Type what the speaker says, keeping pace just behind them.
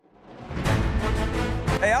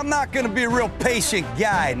Hey, I'm not gonna be a real patient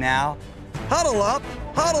guy now. Huddle up,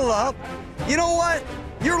 huddle up. You know what?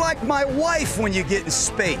 You're like my wife when you get in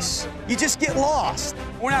space. You just get lost.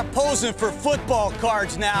 We're not posing for football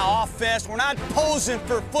cards now, offense. We're not posing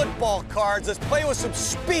for football cards. Let's play with some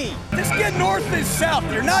speed. Just get north and south.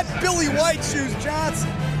 You're not Billy White Shoes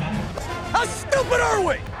Johnson. How stupid are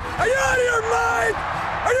we? Are you out of your mind?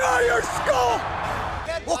 Are you out of your skull?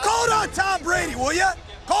 Well, call it on Tom Brady, will you?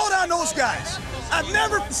 Call it on those guys. I've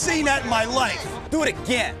never seen that in my life. Do it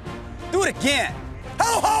again. Do it again.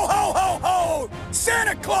 Ho, ho, ho, ho, ho!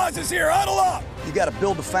 Santa Claus is here, huddle up! You gotta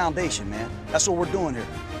build the foundation, man. That's what we're doing here.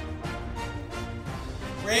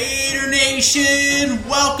 Raider Nation,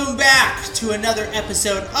 welcome back to another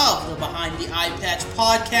episode of the Behind the Eye Patch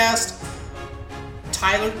podcast.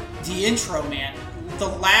 Tyler, the intro, man. The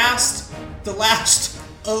last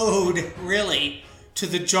ode, really, to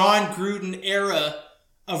the John Gruden era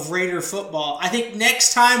of Raider football. I think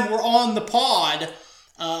next time we're on the pod,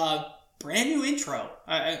 brand new intro.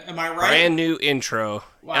 Am I right? Brand new intro.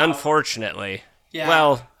 Wow. Unfortunately. Yeah.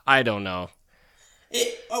 Well, I don't know.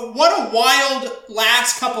 What a wild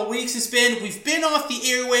last couple weeks it's been. We've been off the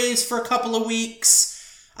airwaves for a couple of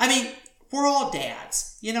weeks. I mean, we're all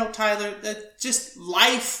dads. You know, Tyler, just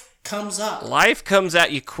life comes up. Life comes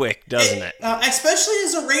at you quick, doesn't it? Especially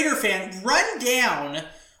as a Raider fan. Run down,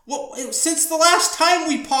 since the last time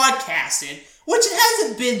we podcasted, which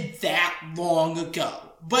hasn't been that long ago.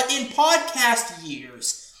 But in podcast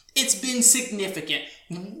years, it's been significant.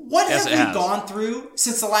 What have we gone through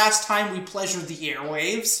since the last time we pleasured the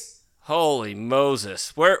airwaves? Holy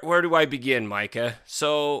Moses. Where do I begin, Micah?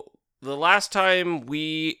 So, the last time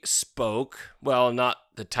we spoke, well, not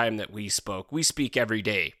the time that we spoke. We speak every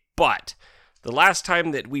day. But the last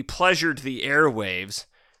time that we pleasured the airwaves,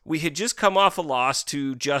 we had just come off a loss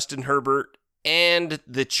to Justin Herbert and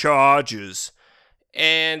the Chargers.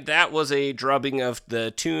 And that was a drubbing of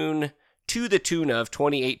the tune of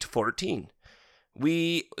 28-14.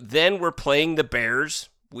 We then were playing the Bears.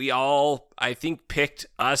 We all, I think, picked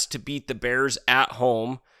us to beat the Bears at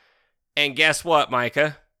home. And guess what,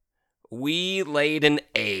 Micah? We laid an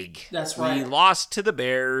egg. That's right. We lost to the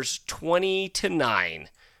Bears 20-9.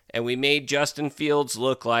 And we made Justin Fields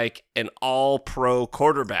look like an all-pro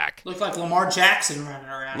quarterback. Looked like Lamar Jackson running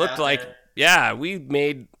around. Looked like, there. Yeah, we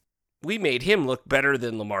made him look better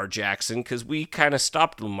than Lamar Jackson because we kind of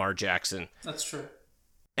stopped Lamar Jackson. That's true.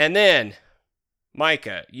 And then,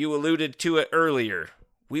 Micah, you alluded to it earlier.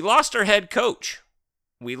 We lost our head coach.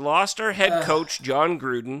 We lost our head coach, John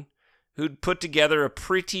Gruden, who'd put together a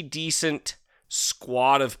pretty decent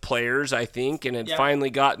squad of players, I think, and had finally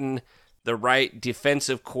gotten the right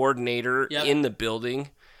defensive coordinator in the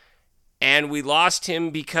building. And we lost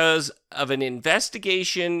him because of an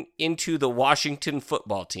investigation into the Washington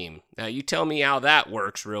football team. Now, you tell me how that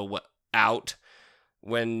works out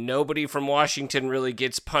when nobody from Washington really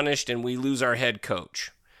gets punished and we lose our head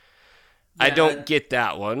coach. Yeah, I don't get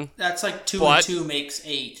that one. That's like 2 and 2 makes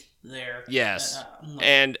 8 there. Yes.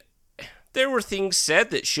 And there were things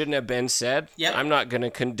said that shouldn't have been said. Yep. I'm not going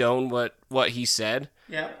to condone what he said.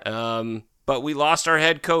 Yeah. But we lost our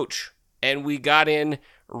head coach, and we got in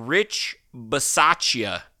Rich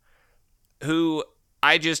Bisaccia, who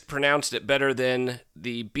I just pronounced it better than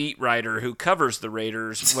the beat writer who covers the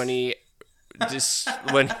Raiders when he Coach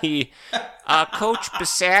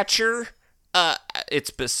Bisaccia,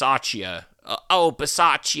 it's Bisaccia.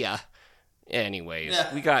 Bisaccia. Anyways,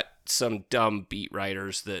 we got some dumb beat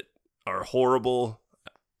writers that are horrible.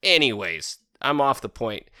 Anyways, I'm off the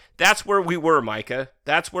point. That's where we were, Micah.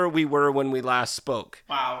 That's where we were when we last spoke.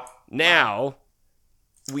 Wow. Now,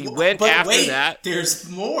 we went after that. There's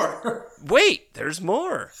more. Wait, there's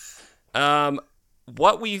more.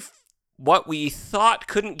 What we thought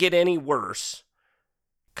couldn't get any worse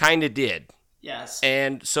kind of did. Yes.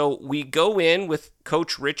 And so we go in with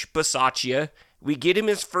Coach Rich Bisaccia. We get him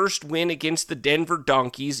his first win against the Denver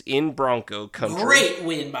Donkeys in Bronco country. Great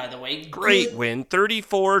win, by the way. Great win,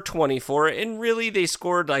 34-24. And really, they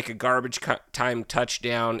scored like a garbage time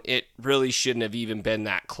touchdown. It really shouldn't have even been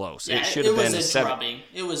that close. Yeah, it should have been a drubbing.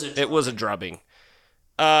 It was a drubbing.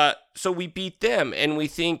 So we beat them, and we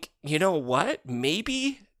think, you know what?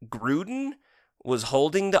 Maybe Gruden was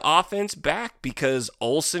holding the offense back because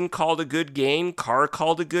Olsen called a good game, Carr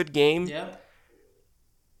called a good game. Yeah.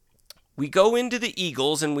 We go into the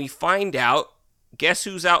Eagles and we find out, guess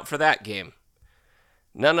who's out for that game?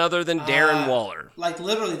 None other than Darren Waller. Like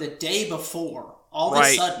literally the day before, all of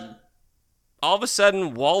a sudden. all of a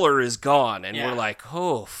sudden Waller is gone, and we're like,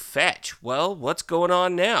 oh, fetch. Well, what's going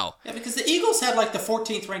on now? Yeah, because the Eagles had like the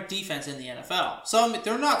 14th ranked defense in the NFL. So I mean,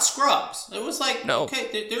 they're not scrubs. It was like,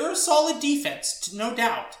 okay, they're a solid defense, no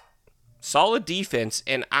doubt. Solid defense,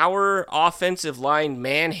 and our offensive line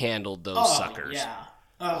manhandled those suckers.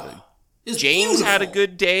 Yeah. James had a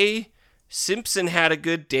good day. Simpson had a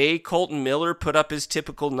good day. Colton Miller put up his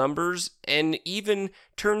typical numbers, and even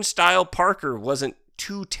Turnstile Parker wasn't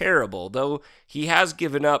too terrible, though he has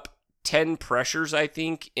given up 10 pressures, I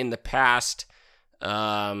think, in the past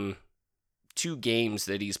 2 games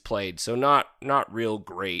that he's played. So not real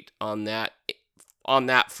great on that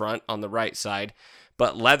front on the right side.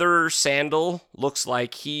 But Leather Sandal looks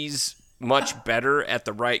like he's much better at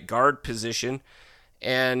the right guard position.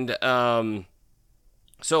 And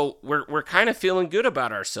so we're kind of feeling good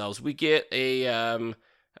about ourselves. We get a I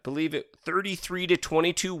believe it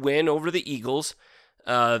 33-22 win over the Eagles.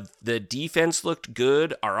 The defense looked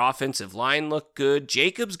good. Our offensive line looked good.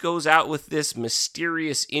 Jacobs goes out with this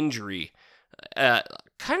mysterious injury,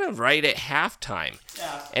 kind of right at halftime.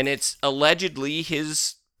 Yeah. And it's allegedly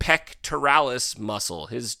his pectoralis muscle,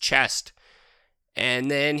 his chest. And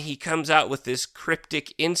then he comes out with this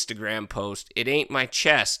cryptic Instagram post. It ain't my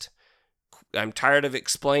chest. I'm tired of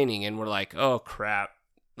explaining. And we're like, oh crap.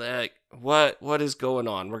 Like, what is going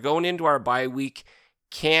on? We're going into our bye week.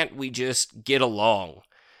 Can't we just get along?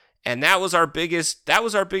 And that was our biggest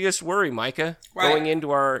worry, Micah, going into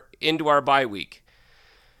our bye week.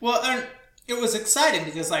 Well, and it was exciting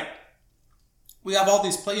because like we have all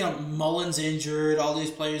these players, Mullins injured, all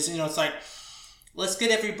these players, it's like, let's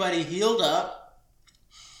get everybody healed up.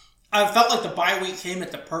 I felt like the bye week came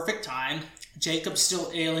at the perfect time. Jacob's still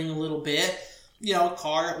ailing a little bit.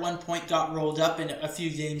 Carr at one point got rolled up in a few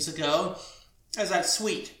games ago. I was like,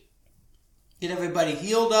 sweet. Get everybody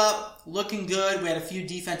healed up, looking good. We had a few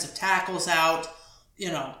defensive tackles out.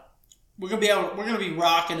 We're gonna be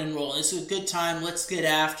rocking and rolling. This is a good time. Let's get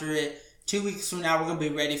after it. 2 weeks from now, we're gonna be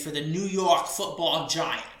ready for the New York Football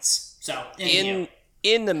Giants. So in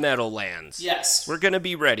the Meadowlands, yes, we're gonna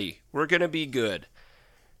be ready. We're gonna be good.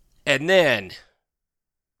 And then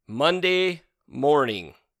Monday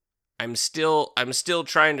morning, I'm still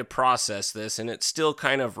trying to process this, and it's still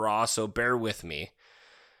kind of raw. So bear with me.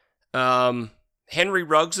 Henry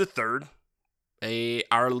Ruggs III,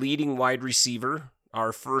 our leading wide receiver,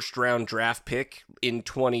 our first-round draft pick in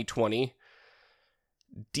 2020,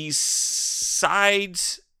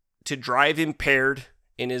 decides to drive impaired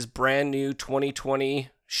in his brand new 2020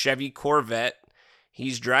 Chevy Corvette.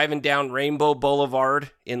 He's driving down Rainbow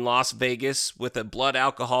Boulevard in Las Vegas with a blood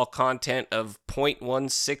alcohol content of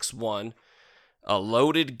 0.161, a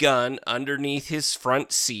loaded gun underneath his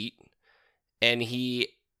front seat, and he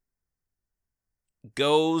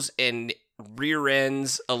goes and rear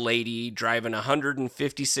ends a lady driving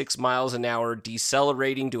 156 miles an hour,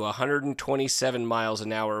 decelerating to 127 miles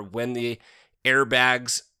an hour when the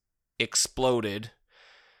airbags exploded,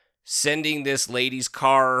 sending this lady's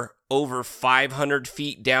car over 500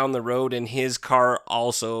 feet down the road and his car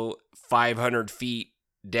also 500 feet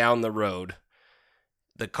down the road.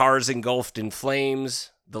 The car's engulfed in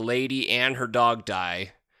flames. The lady and her dog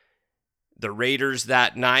die. The Raiders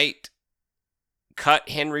that night cut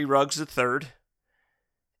Henry Ruggs III,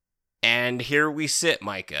 and here we sit,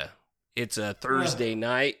 Micah. It's a Thursday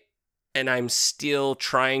night, and I'm still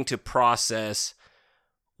trying to process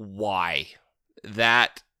why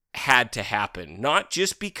that had to happen. Not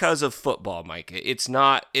just because of football, Micah. It's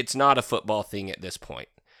not a football thing at this point.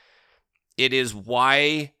 It is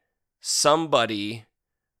why somebody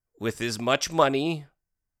with as much money,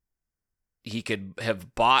 he could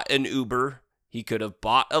have bought an Uber, he could have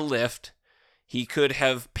bought a Lyft, he could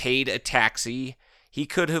have paid a taxi. He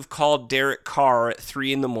could have called Derek Carr at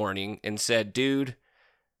 3 a.m. and said, dude,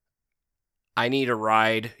 I need a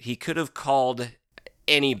ride. He could have called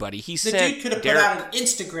anybody. The dude could have put out an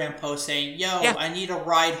Instagram post saying, yo, I need a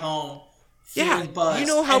ride home. Feeling buzzed. You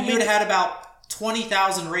know how and you'd had about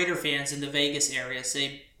 20,000 Raider fans in the Vegas area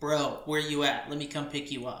say, bro, where you at? Let me come pick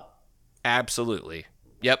you up. Absolutely.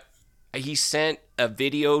 Yep. He sent a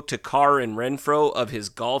video to Carr and Renfro of his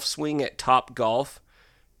golf swing at Top Golf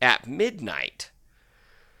at midnight.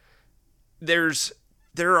 There's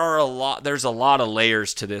a lot of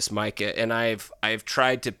layers to this, Micah, and I've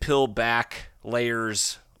tried to peel back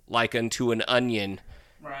layers like unto an onion.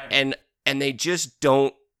 Right. And they just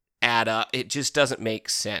don't add up. It just doesn't make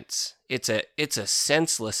sense. It's a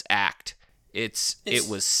senseless act. It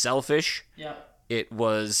was selfish. Yep. It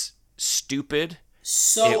was stupid.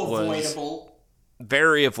 So avoidable.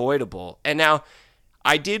 Very avoidable. And now,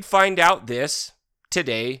 I did find out this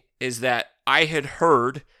today, is that I had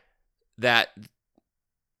heard that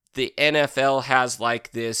the NFL has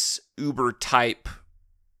like this Uber type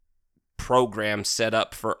program set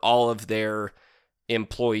up for all of their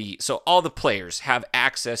employees. So all the players have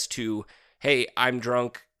access to, hey, I'm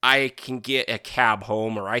drunk, I can get a cab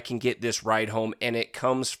home, or I can get this ride home, and it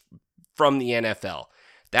comes from the NFL.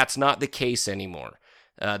 That's not the case anymore.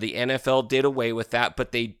 The NFL did away with that,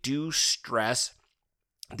 but they do stress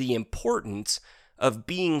the importance of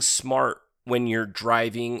being smart when you're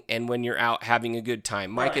driving and when you're out having a good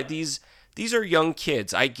time. Micah, Right. these are young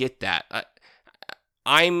kids. I get that.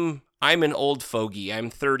 I'm an old fogey. I'm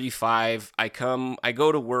 35. I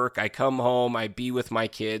go to work, I come home, I be with my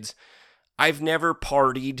kids. I've never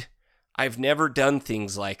partied. I've never done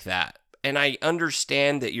things like that. And I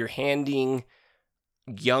understand that you're handing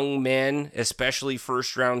young men, especially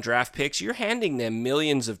first-round draft picks, you're handing them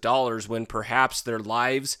millions of dollars when perhaps their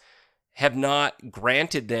lives have not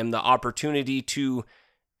granted them the opportunity to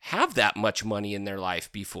have that much money in their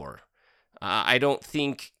life before. I don't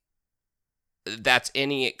think that's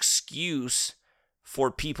any excuse for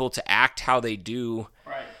people to act how they do.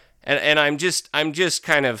 Right. And I'm just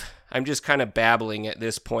kind of babbling at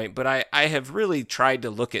this point, but I have really tried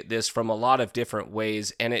to look at this from a lot of different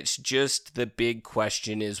ways, and it's just the big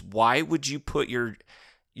question is, why would you put your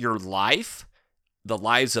life, the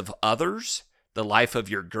lives of others, the life of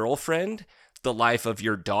your girlfriend, the life of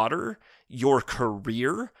your daughter, your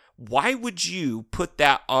career, why would you put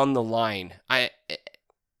that on the line? I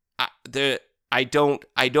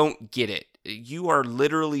don't get it. You are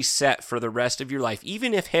literally set for the rest of your life.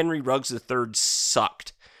 Even if Henry Ruggs III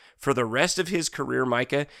sucked for the rest of his career,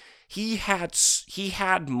 Micah, he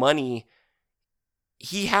had money.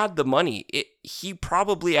 He had the money. He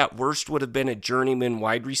probably at worst would have been a journeyman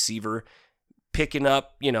wide receiver, picking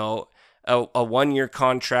up, a 1-year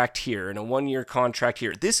contract here and a 1-year contract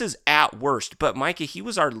here. This is at worst. But Micah, he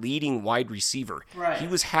was our leading wide receiver. Right. He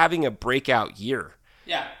was having a breakout year.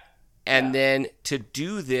 Yeah. And then to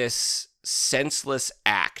do this senseless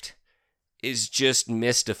act is just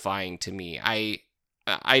mystifying to me. I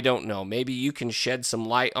don't know. Maybe you can shed some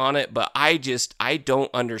light on it, but I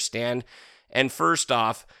don't understand. And first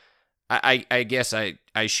off, I guess I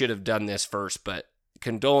should have done this first, but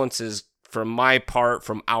condolences from my part,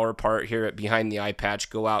 from our part here at Behind the Eye Patch,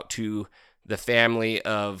 go out to the family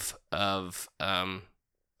of I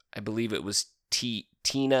believe it was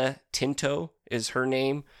Tina Tinto is her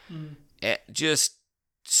name. Just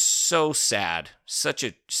so sad. Such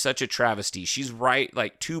a travesty. She's right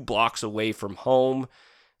like 2 blocks away from home.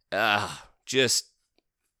 It's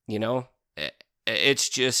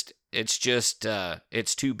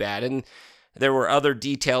too bad. And there were other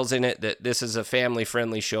details in it that this is a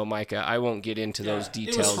family-friendly show, Micah. I won't get into those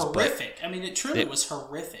details. It was horrific. I mean, it truly was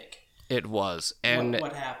horrific. It was. And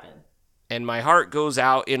what happened? And my heart goes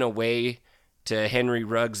out in a way to Henry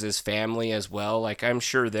Ruggs' family as well. Like, I'm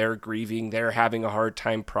sure they're grieving. They're having a hard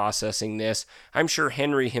time processing this. I'm sure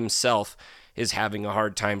Henry himself is having a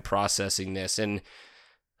hard time processing this. And,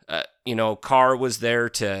 Carr was there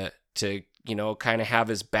to kind of have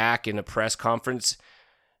his back in a press conference.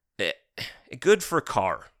 Good for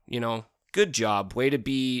Carr, good job. Way to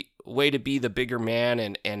be the bigger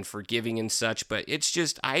man and forgiving and such. But it's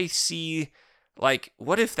just, I see, like,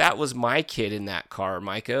 what if that was my kid in that car,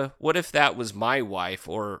 Micah? What if that was my wife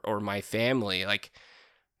or my family? Like,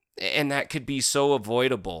 and that could be so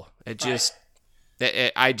avoidable. I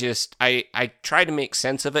try to make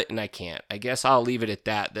sense of it and I can't. I guess I'll leave it at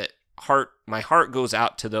that. My heart goes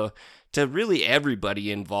out to really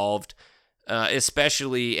everybody involved,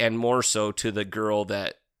 especially and more so to the girl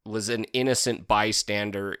that was an innocent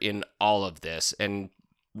bystander in all of this and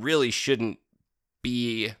really shouldn't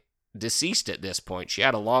be deceased at this point. She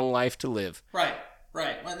had a long life to live. Right.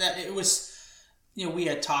 Well, it was, we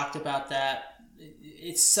had talked about that.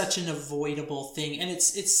 It's such an avoidable thing, and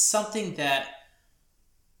it's something that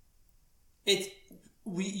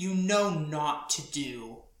not to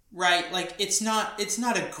do. Right? Like, it's not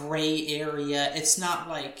a gray area. It's not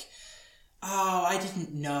like, oh, I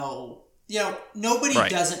didn't know. Nobody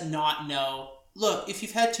doesn't not know. Look, if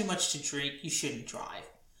you've had too much to drink, you shouldn't drive.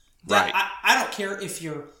 Right. I don't care if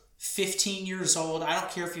you're 15 years old. I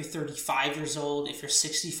don't care if you're 35 years old, if you're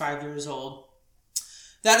 65 years old.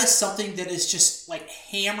 That is something that is just like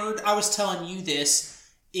hammered. I was telling you this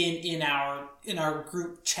in our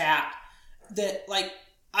group chat that, like,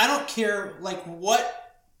 I don't care like what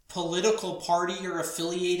political party you're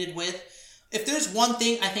affiliated with. If there's one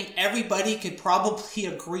thing I think everybody could probably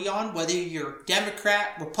agree on, whether you're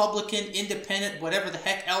Democrat, Republican, Independent, whatever the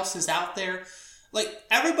heck else is out there, like,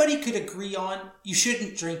 everybody could agree on you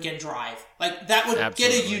shouldn't drink and drive. Like, that would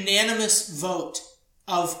get a unanimous vote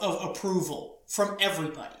of approval from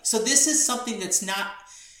everybody. So this is something that's not,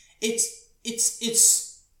 it's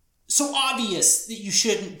so obvious that you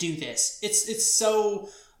shouldn't do this. It's so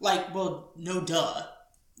like, well, no duh,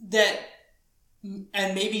 that,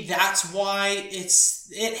 and maybe that's why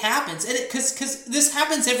it happens. And because this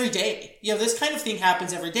happens every day. You know, this kind of thing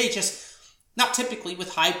happens every day, just not typically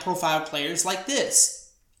with high profile players like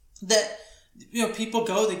this. That, you know, people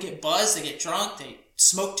go, they get buzzed, they get drunk, they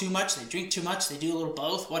smoke too much, they drink too much, they do a little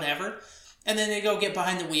both, whatever. And then they go get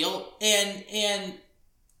behind the wheel, and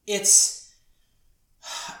it's,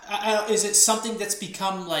 is it something that's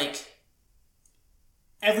become like,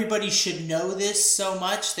 everybody should know this so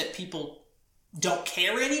much that people don't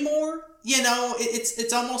care anymore? You know,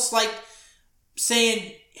 it's almost like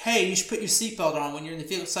saying, hey, you should put your seatbelt on when you're in the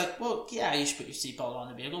vehicle. It's like, well, yeah, you should put your seatbelt on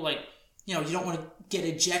the vehicle. Like, you know, you don't want to get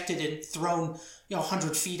ejected and thrown,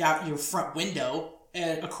 100 feet out your front window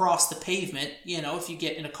across the pavement, if you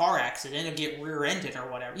get in a car accident or get rear-ended or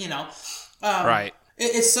whatever, Right.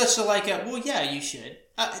 It's such a well, yeah, you should.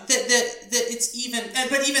 That it's even,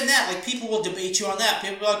 but even that, like, people will debate you on that.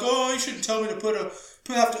 People are like, oh, you shouldn't tell me to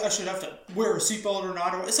I should have to wear a seatbelt or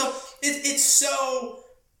not. So it's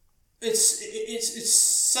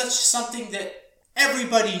such something that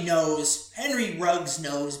everybody knows. Henry Ruggs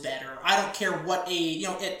knows better. I don't care what age,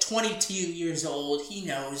 at 22 years old, he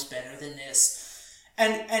knows better than this.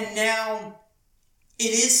 And now it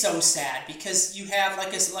is so sad because you have,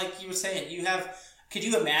 like you were saying, could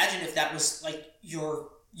you imagine if that was like your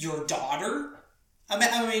daughter?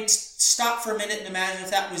 I mean, stop for a minute and imagine if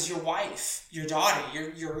that was your wife, your daughter,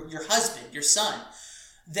 your husband, your son,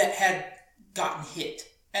 that had gotten hit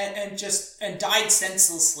and died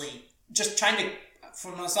senselessly, just trying to,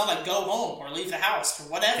 from a son, like, go home or leave the house or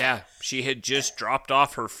whatever. Yeah, she had just dropped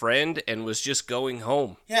off her friend and was just going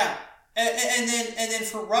home. Yeah, and then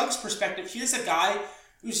for Ruggs' perspective, here's a guy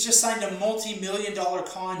who's just signed a multi-million-dollar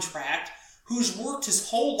contract, who's worked his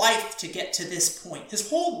whole life to get to this point. His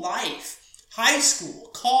whole life. High school,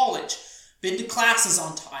 college, been to classes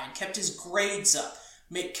on time, kept his grades up,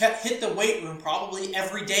 hit the weight room probably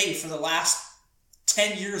every day for the last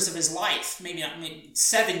 10 years of his life. Maybe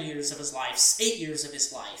 7 years of his life, 8 years of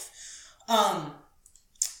his life.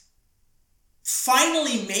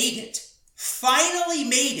 Finally made it,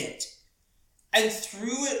 and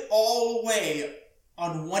threw it all away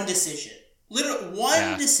on one decision. Literally,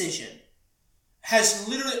 one decision has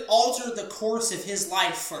literally altered the course of his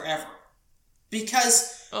life forever.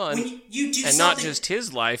 Because when you do and something... And not just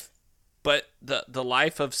his life, but the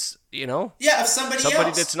life of, of somebody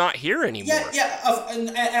else. That's not here anymore.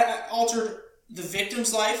 Altered the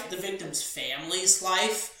victim's life, the victim's family's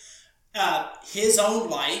life, his own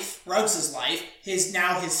life, Ruggs' life, his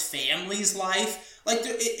family's life. Like,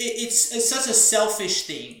 it's such a selfish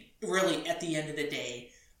thing, really, at the end of the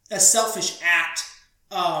day. A selfish act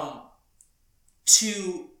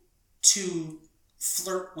to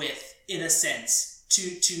flirt with, in a sense,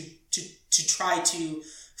 to try to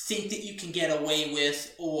think that you can get away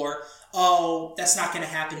with, or, oh, that's not going to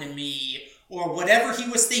happen to me, or whatever he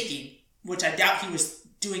was thinking, which I doubt he was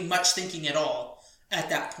doing much thinking at all at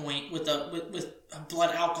that point, with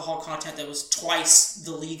blood alcohol content that was twice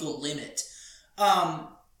the legal limit. And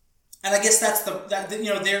I guess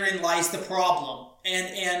therein lies the problem.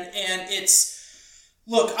 And it's,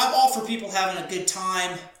 look, I'm all for people having a good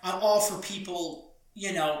time. I'm all for people,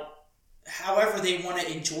 however they want to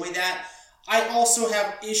enjoy that. I also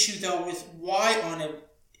have issue, though, with why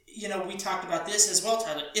we talked about this as well,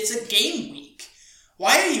 Tyler. It's a game week.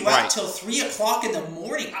 Why are you out till 3 o'clock in the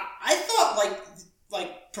morning? I thought,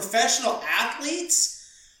 like professional athletes,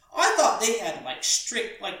 I thought they had,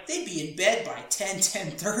 strict, they'd be in bed by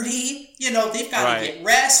 10:30. They've got to get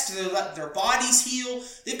rest, to let their bodies heal.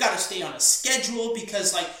 They've got to stay on a schedule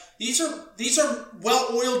because, these are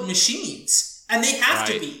well-oiled machines. And they have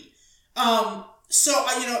to be.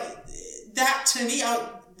 That to me,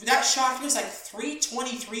 that shocked me. It was like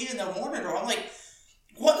 3:23 in the morning. Or I'm like,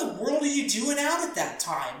 what in the world are you doing out at that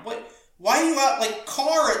time? Why are you out,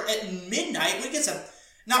 car at midnight?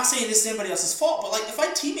 Not saying this is anybody else's fault, but if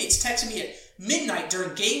my teammates texted me at midnight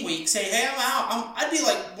during game week, say, hey, I'm out, I'd be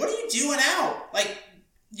like, what are you doing out?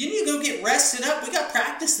 You need to go get rested up. We got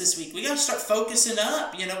practice this week. We got to start focusing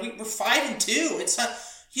up. We're 5-2. It's not,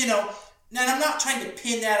 and I'm not trying to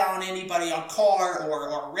pin that on anybody, on Carr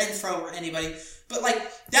or Renfroe or anybody, but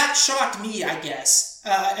that shocked me, I guess,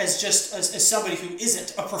 as somebody who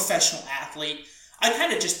isn't a professional athlete. I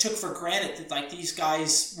kind of just took for granted that these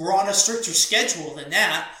guys were on a stricter schedule than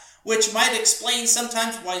that, which might explain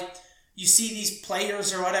sometimes why you see these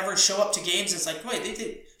players or whatever show up to games. It's like, wait, they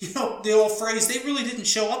did, the old phrase, they really didn't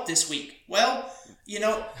show up this week. Well,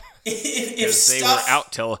 if they stuff, were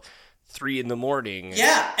out till 3 a.m.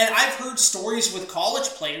 Yeah, and I've heard stories with college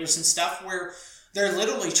players and stuff where they're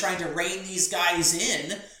literally trying to rein these guys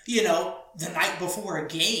in, the night before a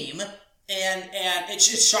game, and it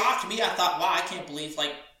just shocked me. I thought, wow, I can't believe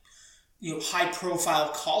high-profile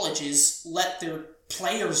colleges let their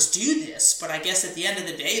players do this. But I guess at the end of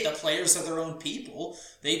the day, the players are their own people.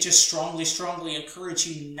 They just strongly, strongly encourage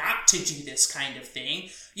you not to do this kind of thing.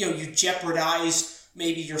 You jeopardize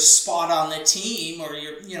maybe your spot on the team or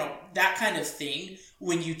that kind of thing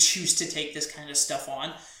when you choose to take this kind of stuff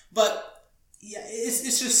on. But yeah,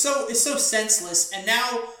 it's so senseless. And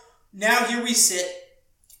now here we sit.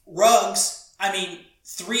 Ruggs,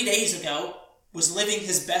 3 days ago, was living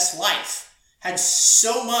his best life, had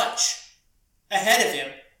so much ahead of him.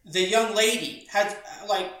 The young lady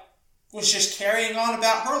was just carrying on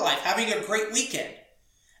about her life, having a great weekend.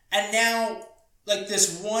 And now,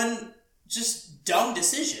 this one just dumb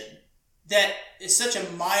decision that is such a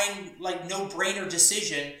no-brainer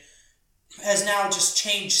decision has now just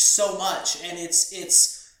changed so much. And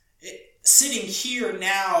it's sitting here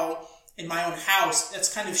now in my own house,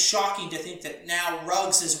 that's kind of shocking to think that now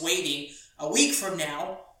Ruggs is waiting a week from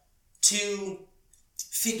now to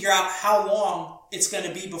figure out how long it's going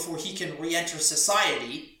to be before he can re-enter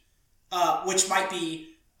society, which might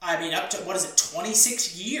be, up to,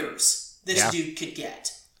 26 years this dude could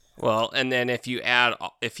get. Well, and then if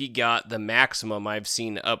he got the maximum, I've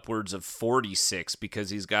seen upwards of 46 because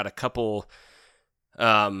he's got a couple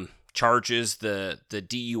charges, the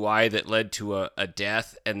DUI that led to a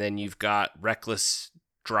death, and then you've got reckless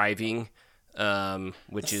driving,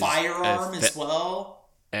 which is firearm as well,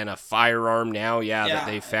 and a firearm now, that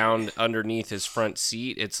they found underneath his front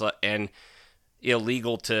seat. It's and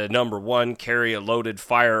illegal to, number one, carry a loaded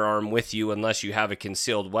firearm with you unless you have a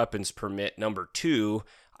concealed weapons permit. Number two,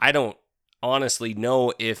 I don't honestly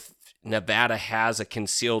know if Nevada has a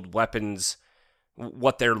concealed weapons,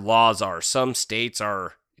 what their laws are. Some states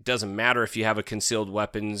are, it doesn't matter if you have a concealed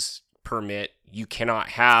weapons permit, you cannot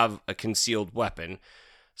have a concealed weapon.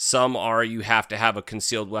 Some are, you have to have a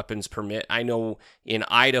concealed weapons permit. I know in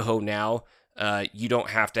Idaho now, you don't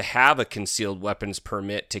have to have a concealed weapons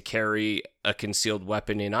permit to carry a concealed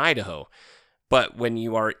weapon in Idaho. But when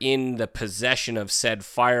you are in the possession of said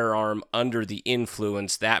firearm under the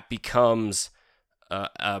influence, that becomes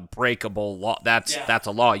a breakable law. That's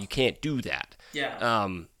a law. You can't do that. Yeah.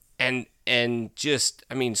 And just,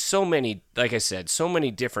 so many, like I said, so many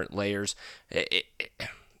different layers.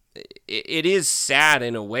 It is sad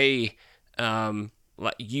in a way.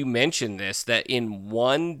 Like you mentioned this, that in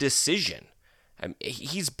one decision,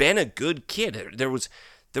 he's been a good kid. There was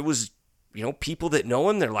people that know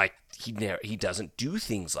him. They're like, he doesn't do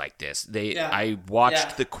things like this. I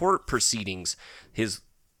watched the court proceedings. His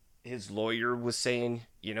lawyer was saying,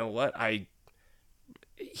 you know what,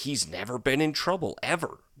 he's never been in trouble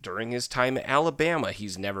ever. During his time at Alabama,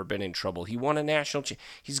 he's never been in trouble. He won a national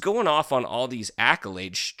He's going off on all these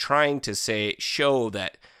accolades, trying to show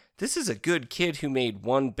that this is a good kid who made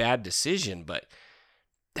one bad decision, but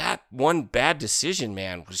that one bad decision,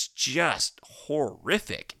 man, was just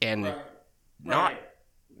horrific and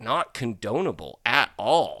not condonable at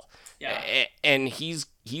all. Yeah. And he's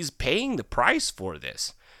paying the price for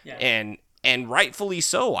this. Yeah. And rightfully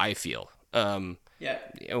so, I feel.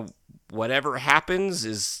 Whatever happens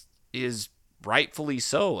is rightfully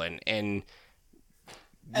so, and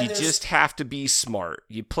you just have to be smart.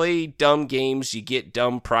 You play dumb games, you get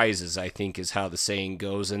dumb prizes, I think is how the saying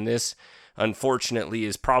goes. And this, unfortunately,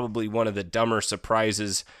 is probably one of the dumber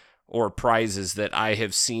surprises or prizes that I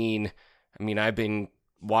have seen. I've been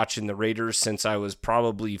watching the Raiders since I was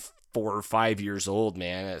probably 4 or 5 years old,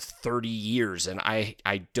 man. That's 30 years, and I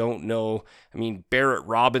don't know. Barrett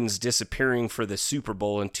Robbins disappearing for the Super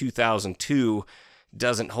Bowl in 2002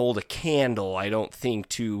 doesn't hold a candle, I don't think,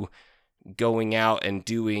 to going out and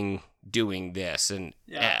doing this, and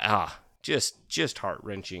just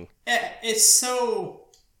heart-wrenching. It's so,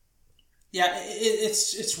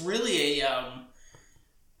 it's really a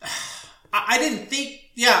I didn't think,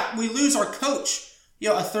 we lose our coach,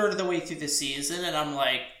 a third of the way through the season, and I'm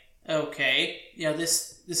like, okay,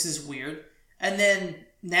 this is weird. And then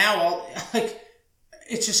now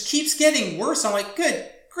it just keeps getting worse. I'm like, good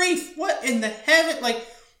grief, what in the heaven?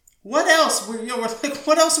 What else?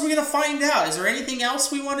 What else are we gonna find out? Is there anything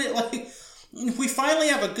else we want to we finally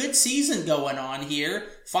have a good season going on here,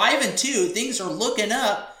 5-2, things are looking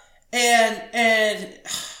up, and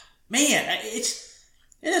man, it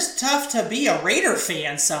is tough to be a Raider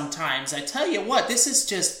fan sometimes. I tell you what, this is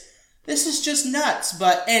just nuts.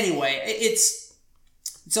 But anyway, it's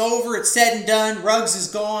over. It's said and done. Ruggs is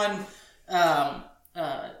gone.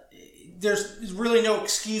 there's really no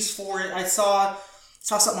excuse for it. I saw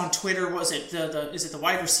something on Twitter. What was it is it the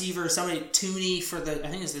wide receiver? Somebody, Tooney for I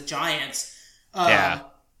think it's the Giants.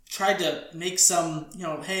 Tried to make some,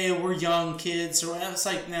 hey, we're young kids, or it's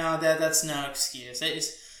like, no, that's no excuse.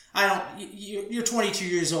 You're 22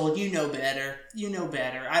 years old. You know better.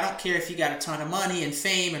 I don't care if you got a ton of money and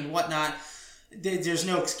fame and whatnot. There's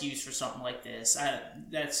no excuse for something like this.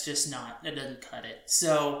 That doesn't cut it.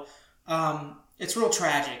 So, it's real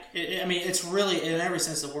tragic. It's really, in every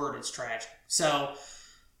sense of the word, it's tragic. So,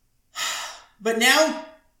 but now,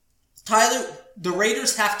 Tyler, the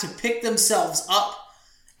Raiders have to pick themselves up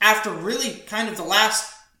after really kind of the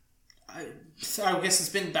last, I guess it's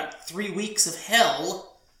been about 3 weeks of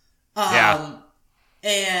hell. And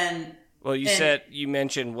well, you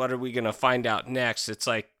mentioned, what are we going to find out next? It's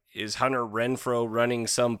like, is Hunter Renfrow running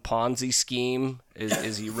some Ponzi scheme?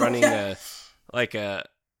 Is he running an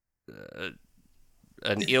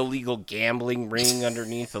illegal gambling ring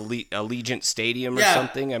underneath Allegiant Stadium or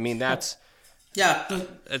something? I mean, that's... Yeah.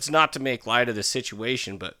 It's not to make light of the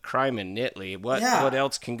situation, but crime in Nittany. What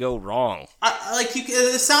else can go wrong?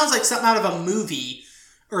 It sounds like something out of a movie.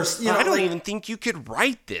 Or, I don't even think you could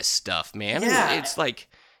write this stuff, man. Yeah. It's like...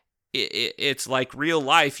 It's like real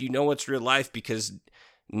life. You know it's real life because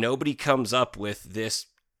nobody comes up with this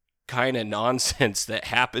kind of nonsense that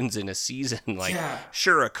happens in a season.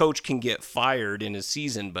 Sure, a coach can get fired in a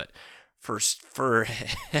season, but for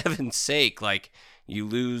heaven's sake, you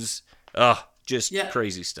lose...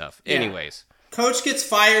 crazy stuff. Yeah. Anyways. Coach gets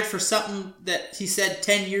fired for something that he said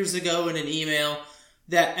 10 years ago in an email,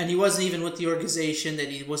 and he wasn't even with the organization that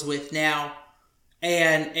he was with now.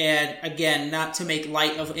 And again, not to make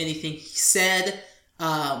light of anything he said,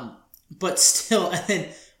 but still, and then,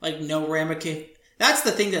 no ramifications. That's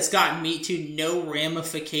the thing that's gotten me to no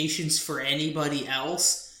ramifications for anybody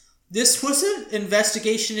else. This was an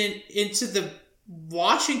investigation into the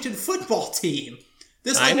Washington football team.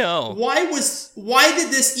 I know. Why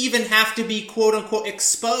did this even have to be quote unquote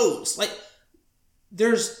exposed?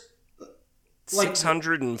 There's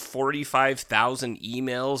 645,000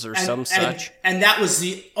 emails or such. And that was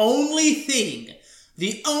the only thing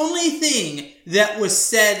that was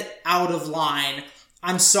said out of line.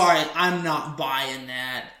 I'm sorry, I'm not buying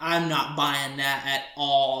that. I'm not buying that at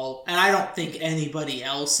all. And I don't think anybody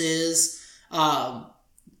else is. There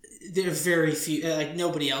are very few,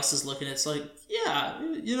 nobody else is looking at it. It's like, yeah,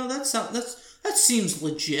 that seems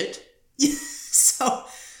legit. So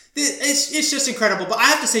it's just incredible. But I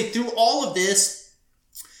have to say, through all of this,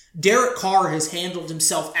 Derek Carr has handled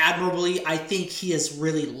himself admirably. I think he has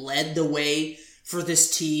really led the way for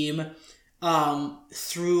this team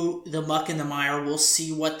through the muck and the mire. We'll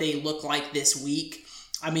see what they look like this week.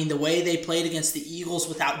 The way they played against the Eagles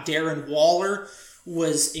without Darren Waller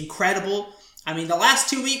was incredible. The last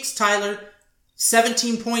 2 weeks, Tyler,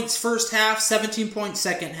 17 points first half, 17 points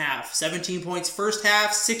second half. 17 points first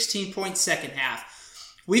half, 16 points second half.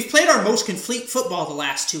 We've played our most complete football the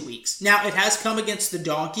last 2 weeks. Now, it has come against the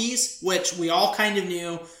Donkeys, which we all kind of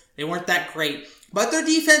knew they weren't that great. But their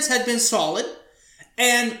defense had been solid.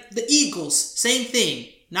 And the Eagles, same thing.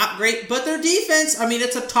 Not great, but their defense,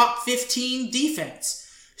 it's a top 15 defense.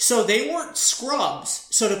 So they weren't scrubs.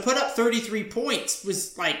 So to put up 33 points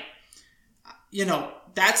was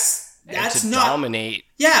that's not... dominate.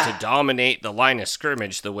 Yeah. To dominate the line of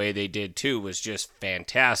scrimmage the way they did, too, was just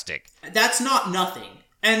fantastic. That's not nothing.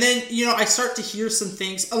 And then, I start to hear some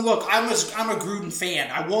things. Look, I'm a Gruden fan.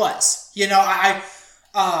 I was.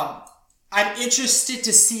 I'm interested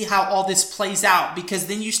to see how all this plays out, because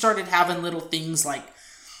then you started having little things like,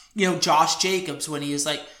 Josh Jacobs, when he was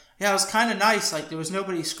like, yeah, it was kind of nice. There was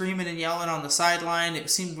nobody screaming and yelling on the sideline. It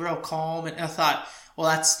seemed real calm. And I thought, well,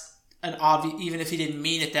 that's an obvious, even if he didn't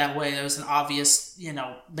mean it that way, that was an obvious,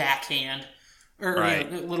 backhand or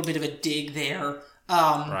right. A little bit of a dig there.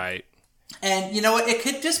 Right. And it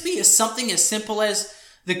could just be something as simple as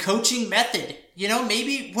the coaching method.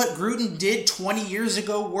 Maybe what Gruden did 20 years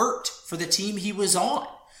ago worked for the team he was on.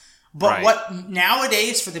 But right. What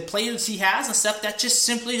nowadays for the players he has and stuff, that just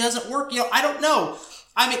simply doesn't work. I don't know.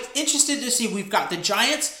 I'm interested to see. We've got the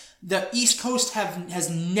Giants. The East Coast has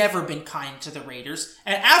never been kind to the Raiders.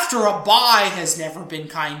 And after a bye has never been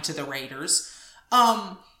kind to the Raiders.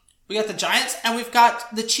 We got the Giants and we've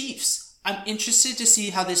got the Chiefs. I'm interested to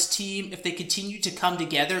see how this team, if they continue to come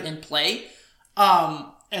together and play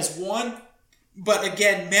as one. But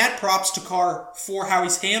again, mad props to Carr for how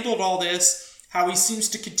he's handled all this, how he seems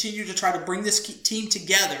to continue to try to bring this team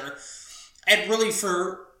together, and really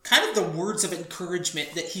for kind of the words of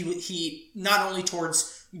encouragement that he not only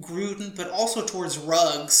towards Gruden, but also towards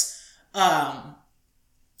Ruggs,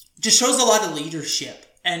 just shows a lot of leadership.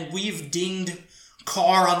 And we've dinged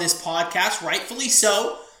Carr on this podcast, rightfully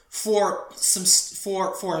so, for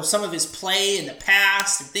some of his play in the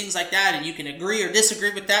past and things like that. And you can agree or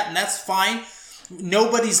disagree with that, and that's fine.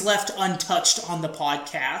 Nobody's left untouched on the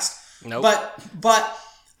podcast. Nope. But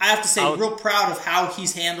I have to say, real proud of how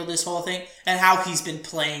he's handled this whole thing and how he's been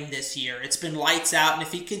playing this year. It's been lights out, and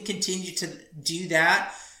if he can continue to do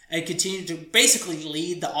that and continue to basically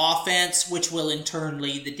lead the offense, which will in turn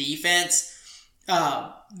lead the defense,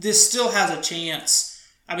 this still has a chance.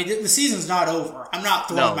 I mean, the season's not over. I'm not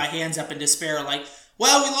throwing my hands up in despair like,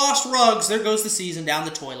 well, we lost Ruggs. There goes the season down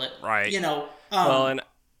the toilet. Right. Well, and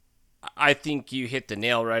I think you hit the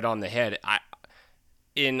nail right on the head.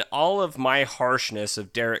 In all of my harshness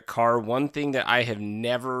of Derek Carr, one thing that I have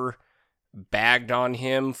never bagged on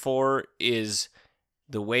him for is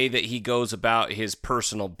the way that he goes about his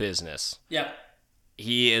personal business. Yeah.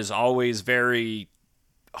 He is always very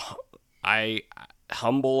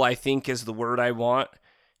humble, I think is the word I want.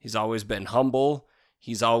 He's always been humble.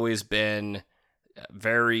 He's always been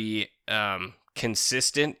very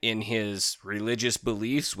consistent in his religious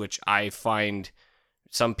beliefs, which I find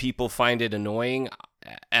some people find it annoying.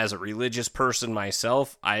 As a religious person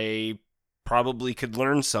myself, I probably could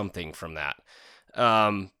learn something from that.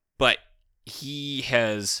 But he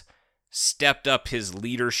has stepped up his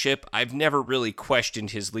leadership. I've never really questioned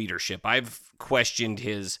his leadership. I've questioned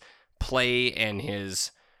his play and his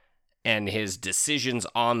decisions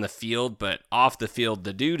on the field, but off the field,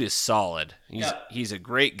 the dude is solid. He's a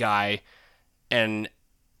great guy, and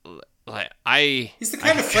he's the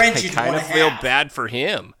kind of friend you'd want to have. I kind of feel bad for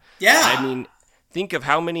him. Yeah, I mean, think of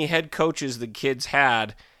how many head coaches the kid's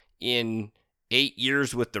had in 8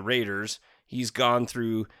 years with the Raiders. He's gone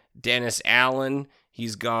through Dennis Allen.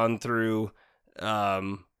 He's gone through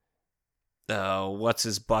what's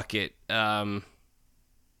his bucket?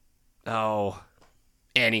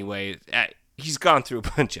 Anyway, he's gone through a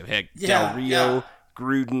bunch of Del Rio,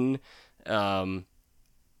 Gruden. I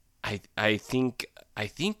think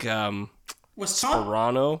was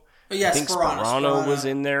Sperano. Oh, yeah, I think Sperano was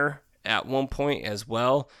in there at one point as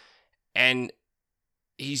well, and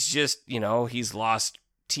he's just he's lost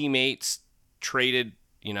teammates, traded.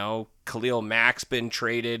 Khalil Mack's been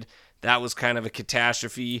traded. That was kind of a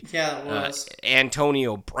catastrophe. Yeah, it was.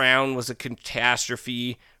 Antonio Brown was a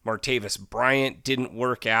catastrophe. Martavis Bryant didn't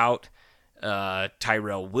work out.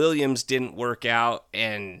 Tyrell Williams didn't work out.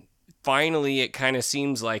 And finally, it kind of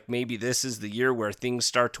seems like maybe this is the year where things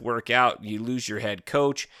start to work out. You lose your head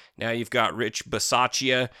coach. Now you've got Rich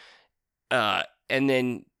Bisaccia.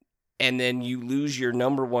 And then you lose your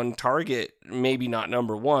number one target, maybe not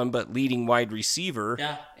number one, but leading wide receiver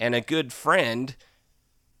and a good friend.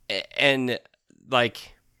 And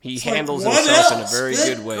he handles himself in a very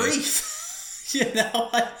good way.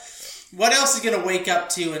 What else is going to wake up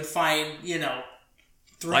to and find,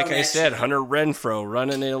 like I said, Hunter Renfrow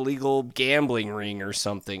running an illegal gambling ring or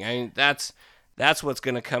something. I mean, that's what's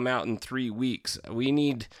going to come out in 3 weeks. We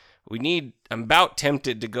need. I'm about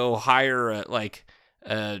tempted to go hire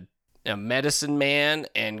a medicine man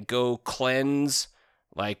and go cleanse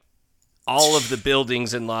all of the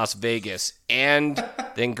buildings in Las Vegas, and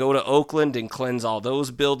then go to Oakland and cleanse all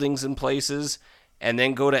those buildings and places, and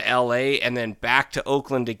then go to LA and then back to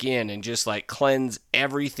Oakland again and just cleanse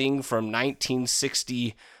everything from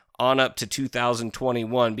 1960 on up to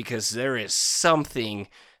 2021, because there is something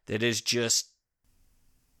that is just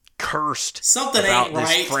cursed about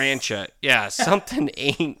this franchise. Yeah, something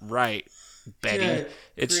ain't right, Betty. Good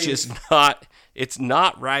it's grief. Just not. It's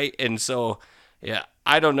not right, and so yeah.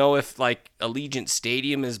 I don't know if Allegiant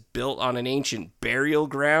Stadium is built on an ancient burial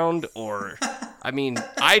ground, or I mean,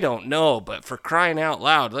 I don't know, but for crying out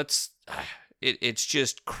loud, it's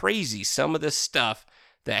just crazy, some of this stuff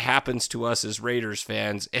that happens to us as Raiders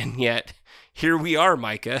fans, and yet here we are,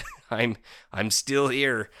 Micah. I'm still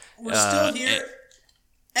here. We're still here,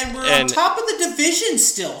 and we're on top of the division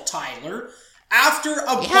still, Tyler. After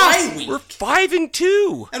a bye week. We're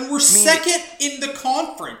 5-2. And we're second in the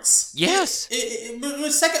conference. Yes. We're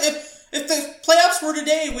second. If the playoffs were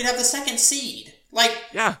today, we'd have the second seed.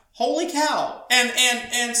 Holy cow.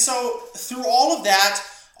 And so through all of that,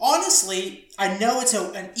 honestly, I know it's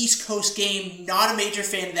an East Coast game, not a major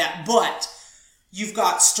fan of that, but you've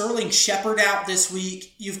got Sterling Shepard out this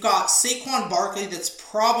week. You've got Saquon Barkley that's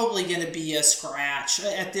probably going to be a scratch.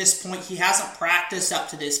 At this point, he hasn't practiced up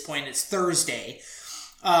to this point. It's Thursday.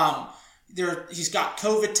 He's got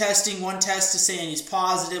COVID testing. One test is saying he's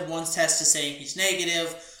positive. One test is saying he's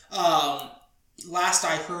negative. last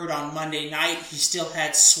I heard on Monday night, he still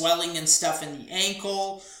had swelling and stuff in the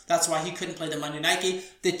ankle. That's why he couldn't play the Monday night game.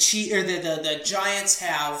 The Giants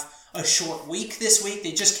have a short week this week.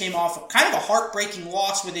 They just came off kind of a heartbreaking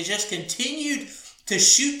loss where they just continued to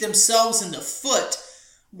shoot themselves in the foot,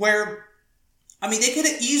 where, I mean, they could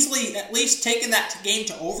have easily at least taken that game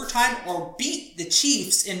to overtime or beat the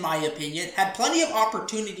Chiefs, in my opinion. Had plenty of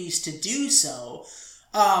opportunities to do so.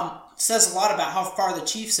 Says a lot about how far the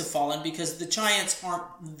Chiefs have fallen, because the Giants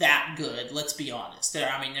aren't that good, let's be honest. They're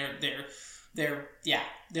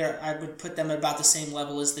I would put them at about the same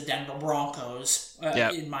level as the Denver Broncos,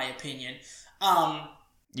 in my opinion.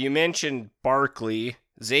 You mentioned Barkley.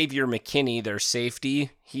 Xavier McKinney, their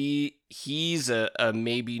safety, he's a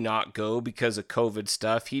maybe not go because of COVID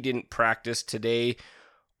stuff. He didn't practice today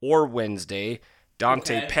or Wednesday.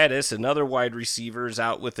 Dante Pettis, another wide receiver, is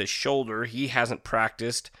out with a shoulder. He hasn't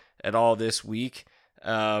practiced at all this week.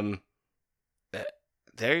 They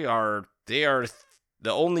are. The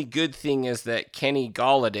only good thing is that Kenny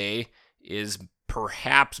Golladay is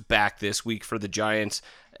perhaps back this week for the Giants.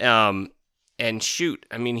 And shoot,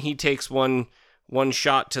 I mean, he takes one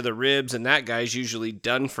shot to the ribs, and that guy's usually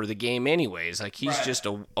done for the game anyways. Like, he's just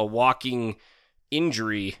a walking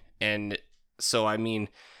injury. And so, I mean,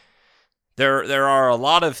 there are a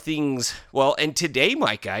lot of things. Well, and today,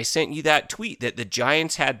 Micah, I sent you that tweet that the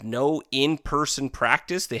Giants had no in-person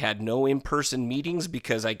practice. They had no in-person meetings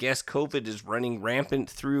because I guess COVID is running rampant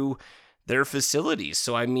through their facilities.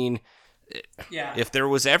 So, I mean, if there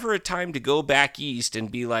was ever a time to go back east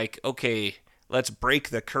and be like, okay, let's break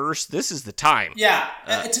the curse, this is the time. Yeah,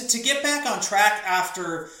 to get back on track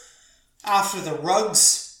after the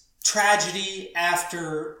Ruggs tragedy,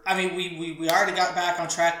 we already got back on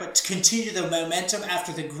track, but to continue the momentum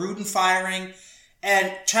after the Gruden firing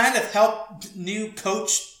and trying to help new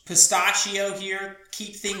coach Pistachio here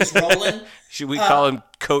keep things rolling. Should we call him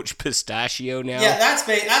Coach Pistachio now? Yeah, that's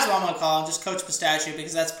what I'm going to call him, just Coach Pistachio,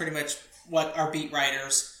 because that's pretty much what our beat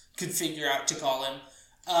writers could figure out to call him.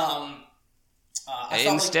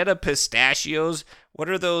 Instead of pistachios, what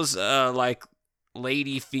are those like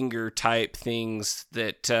lady finger type things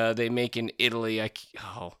that they make in Italy? It's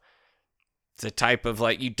a type of,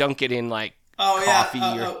 like, you dunk it in like coffee.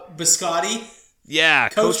 Biscotti. Yeah,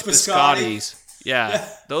 Coach Biscotti's. Yeah,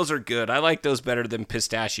 those are good. I like those better than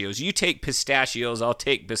pistachios. You take pistachios, I'll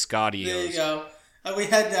take biscottios. There you go. We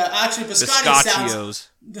had actually Biscotti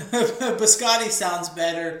Biscotti sounds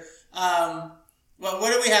better. Well,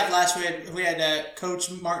 what did we have last week? We had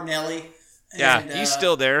Coach Martinelli. Yeah, he's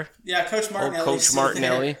still there. Yeah, Coach Martinelli. Coach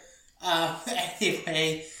Martinelli.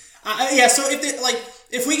 Anyway, so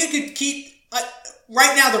if we could keep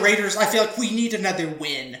right now, the Raiders, I feel like we need another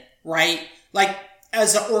win, right? Like,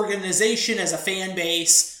 as an organization, as a fan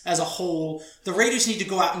base, as a whole, the Raiders need to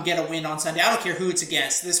go out and get a win on Sunday. I don't care who it's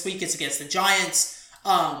against. This week it's against the Giants.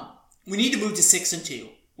 We need to move to 6-2.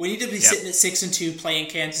 We need to be sitting at 6-2 playing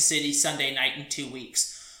Kansas City Sunday night in 2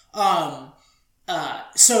 weeks. So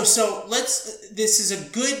this is a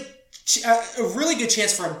really good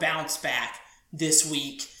chance for a bounce back this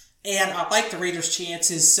week. And I like the Raiders'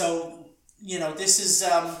 chances. So, this is,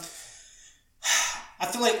 I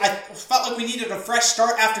felt like we needed a fresh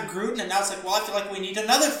start after Gruden, and now it's like, well, I feel like we need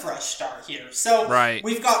another fresh start here. So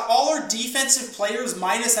we've got all our defensive players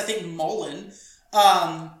minus, I think, Mullen.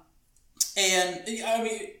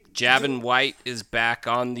 Javin White is back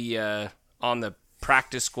on the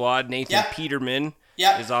practice squad. Nathan Peterman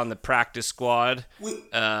is on the practice squad.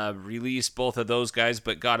 Released both of those guys,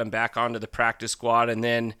 but got him back onto the practice squad. And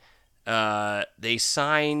then they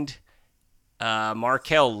signed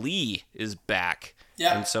Markel Lee is back.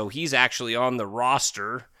 Yeah. And so he's actually on the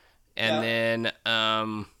roster. And then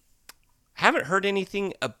haven't heard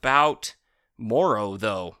anything about Morrow,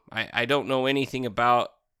 though. I don't know anything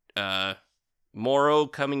about Morrow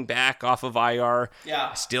coming back off of IR.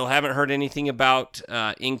 Yeah. Still haven't heard anything about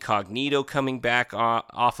Incognito coming back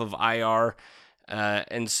off of IR.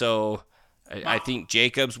 And so I think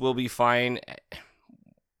Jacobs will be fine.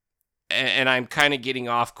 And I'm kind of getting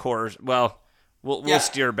off course. Well, we'll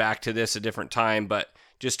steer back to this a different time, but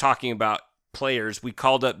just talking about players, we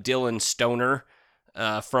called up Dylan Stoner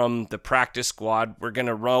from the practice squad. We're going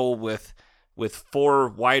to roll with 4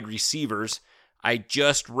 wide receivers. I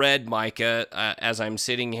just read, Micah, as I'm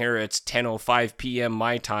sitting here, it's 10:05 p.m.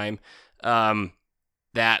 my time,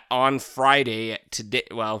 that on Friday,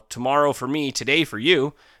 tomorrow for me, today for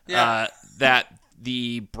you, that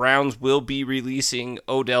the Browns will be releasing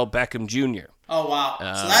Odell Beckham Jr. Oh, wow.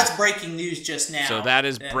 So that's breaking news just now. So that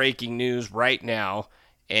is breaking news right now.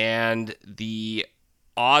 And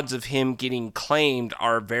odds of him getting claimed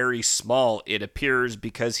are very small, it appears,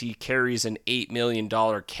 because he carries an $8 million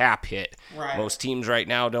cap hit. Right. Most teams right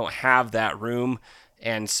now don't have that room,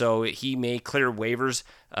 and so he may clear waivers.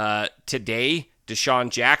 Today, Deshaun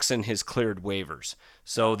Jackson has cleared waivers.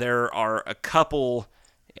 So there are a couple...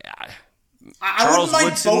 I wouldn't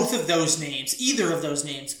mind both of those names, either of those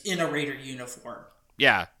names, in a Raider uniform.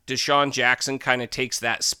 Yeah, Deshaun Jackson kind of takes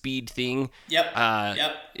that speed thing. Yep.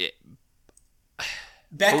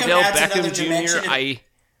 Beckham Odell adds Beckham another dimension. Jr.,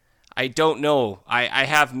 I don't know. I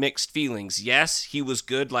have mixed feelings. Yes, he was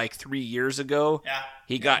good like 3 years ago. Yeah.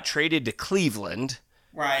 He got traded to Cleveland.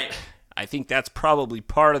 Right. I think that's probably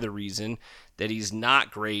part of the reason that he's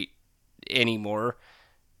not great anymore.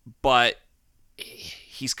 But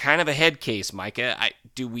he's kind of a head case, Micah.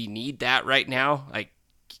 Do we need that right now? Like,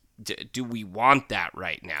 do we want that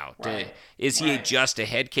right now? Right. Is he just a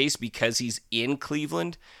head case because he's in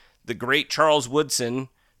Cleveland? The great Charles Woodson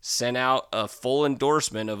sent out a full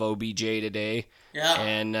endorsement of OBJ today. Yeah.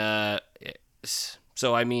 And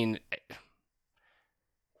so, I mean,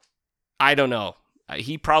 I don't know.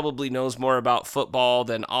 He probably knows more about football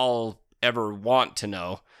than I'll ever want to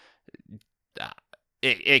know.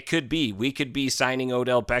 It could be. We could be signing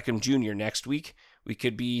Odell Beckham Jr. next week. We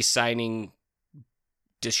could be signing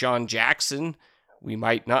Deshaun Jackson. We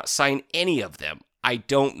might not sign any of them. I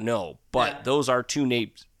don't know. But those are two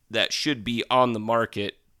names that should be on the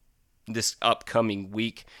market this upcoming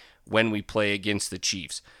week when we play against the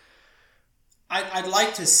Chiefs. I'd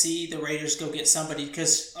like to see the Raiders go get somebody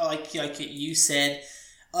because, like you said,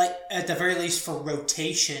 like at the very least for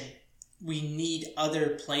rotation, we need other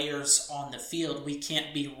players on the field. We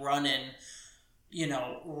can't be running,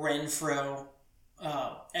 Renfro,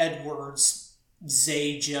 Edwards,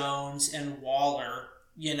 Zay Jones, and Waller.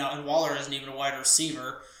 And Waller isn't even a wide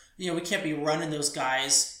receiver. We can't be running those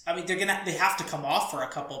guys. I mean, they have to come off for a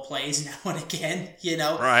couple of plays now and again.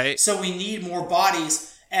 Right. So we need more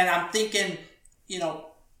bodies, and I'm thinking,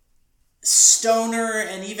 Stoner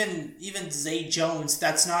and even Zay Jones.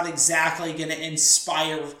 That's not exactly going to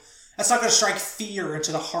inspire. That's not going to strike fear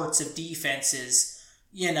into the hearts of defenses.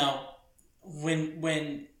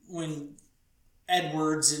 When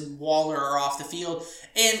Edwards and Waller are off the field,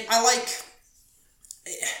 and I like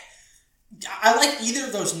either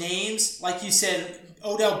of those names. Like you said,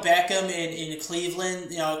 Odell Beckham in Cleveland.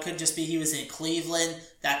 It could just be he was in Cleveland.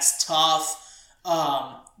 That's tough.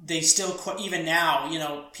 They still, even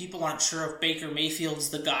now, people aren't sure if Baker Mayfield's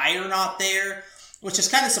the guy or not there, which is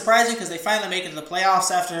kind of surprising because they finally make it to the playoffs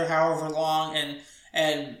after however long.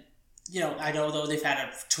 And I know though they've had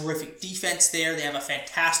a terrific defense there. They have a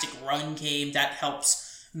fantastic run game that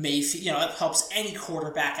helps Mayfield. It helps any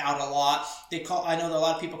quarterback out a lot. I know that a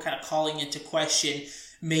lot of people kind of calling into question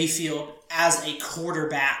Mayfield as a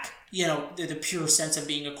quarterback. The pure sense of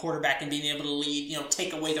being a quarterback and being able to lead.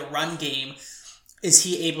 Take away the run game. Is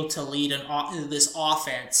he able to lead this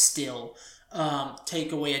offense still?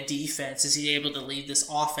 Take away a defense. Is he able to lead this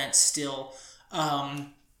offense still?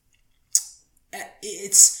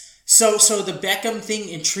 So the Beckham thing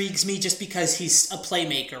intrigues me just because he's a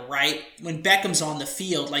playmaker, right? When Beckham's on the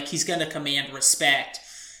field, like he's going to command respect.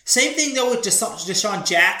 Same thing though with Deshaun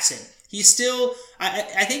Jackson. He's still,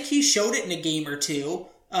 I think he showed it in a game or two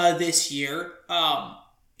this year.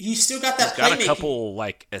 He's still got that playmaking. He's got a couple,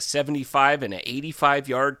 like a 75 and an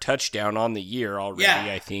 85-yard touchdown on the year already,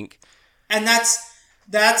 I think. And that's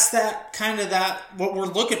that kind of what we're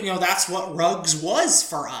looking, that's what Ruggs was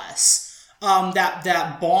for us.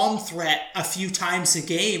 That bomb threat a few times a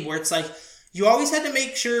game where it's like, you always had to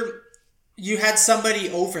make sure you had somebody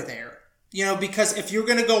over there, because if you're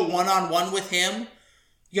going to go one-on-one with him,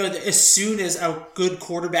 as soon as a good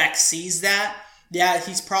quarterback sees that,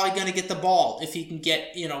 he's probably going to get the ball if he can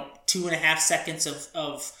get, 2.5 seconds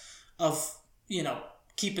of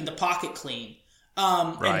keeping the pocket clean.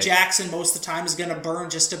 Right. And Jackson most of the time is going to burn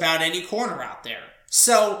just about any corner out there.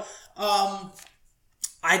 So,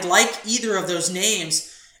 I'd like either of those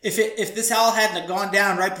names. If this all hadn't gone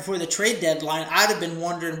down right before the trade deadline, I'd have been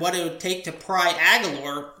wondering what it would take to pry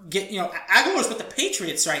Aguilar. Aguilar's with the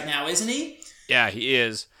Patriots right now, isn't he? Yeah, he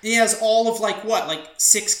is. He has all of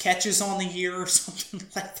 6 catches on the year or something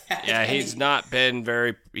like that. Yeah, he's not been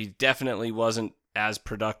he definitely wasn't as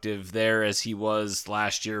productive there as he was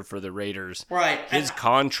last year for the Raiders. Right. His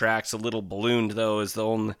contract's a little ballooned though,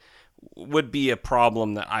 would be a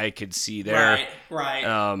problem that I could see there. Right.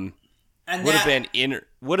 And would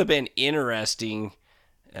have been interesting.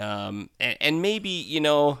 And maybe,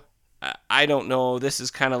 I don't know. This is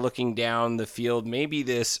kind of looking down the field. Maybe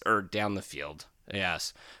down the field.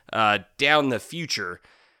 Yes. Down the future.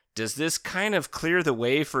 does this kind of clear the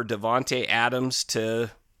way for Davante Adams to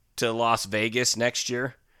Las Vegas next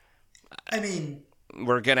year? I mean,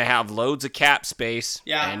 we're going to have loads of cap space,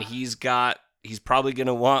 and he's probably going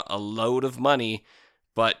to want a load of money,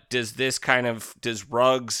 but does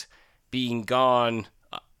Ruggs being gone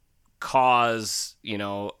cause,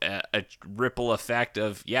 a ripple effect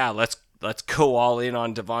of, let's go all in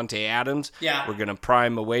on Davante Adams. Yeah. We're going to pry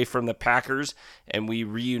him away from the Packers, and we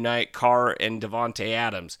reunite Carr and Davante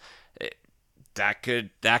Adams. That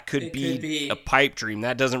could be a pipe dream.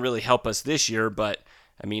 That doesn't really help us this year, but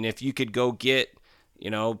I mean, if you could go get,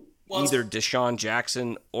 either Deshaun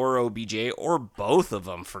Jackson or OBJ or both of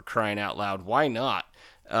them, for crying out loud, why not?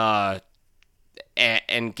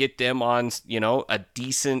 And get them on, a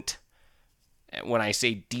decent. When I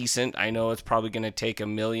say decent, I know it's probably going to take $1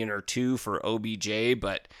 million or $2 million for OBJ,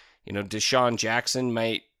 but Deshaun Jackson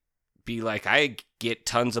might be like, I get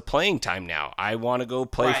tons of playing time now. I want to go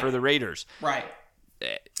play for the Raiders. Right.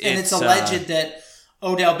 And it's alleged that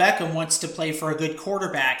Odell Beckham wants to play for a good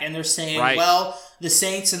quarterback, and they're saying, well, the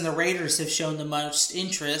Saints and the Raiders have shown the most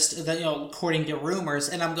interest, according to rumors.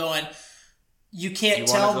 And I'm going, you can't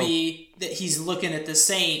tell me that he's looking at the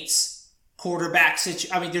Saints quarterback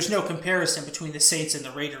situation. I mean, there's no comparison between the Saints and the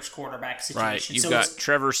Raiders quarterback situation. Right. You've got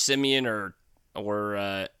Trevor Siemian or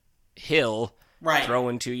Hill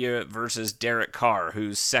throwing to you versus Derek Carr,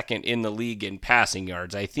 who's second in the league in passing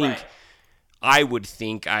yards. I would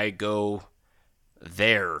think I go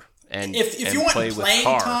there and if you want play playing with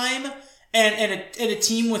Carr. time and a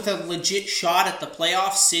team with a legit shot at the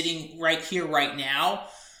playoffs sitting right here right now.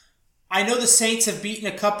 I know the Saints have beaten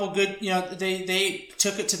a couple good, they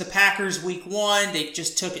took it to the Packers week 1. They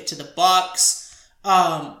just took it to the Bucks.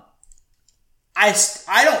 I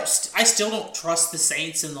still don't trust the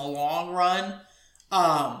Saints in the long run.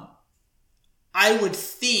 I would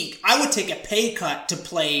take a pay cut to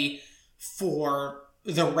play for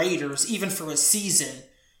the Raiders, even for a season,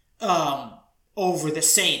 over the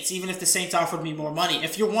Saints, even if the Saints offered me more money.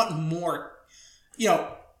 If you're wanting more,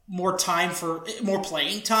 more time for more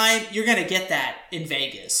playing time, you're going to get that in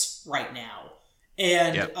Vegas right now.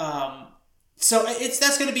 And, so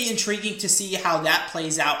that's going to be intriguing to see how that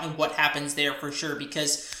plays out and what happens there for sure,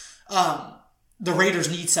 because, the Raiders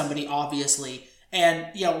need somebody, obviously. And,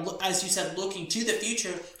 as you said, looking to the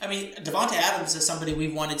future, I mean, Davante Adams is somebody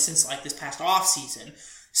we've wanted since like this past offseason.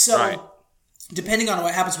 So depending on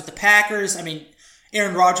what happens with the Packers, I mean,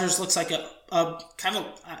 Aaron Rodgers looks like a kind of,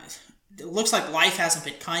 it looks like life hasn't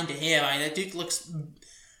been kind to him. I mean, that dude looks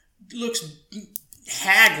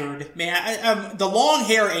haggard, man. The long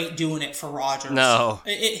hair ain't doing it for Rodgers. No.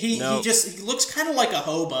 He looks kind of like a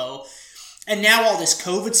hobo. And now all this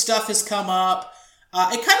COVID stuff has come up.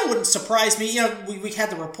 It kind of wouldn't surprise me. We had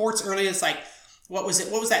the reports earlier. It's like, what was it?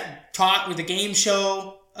 What was that talk with the game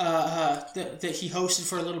show that he hosted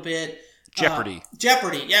for a little bit? Jeopardy.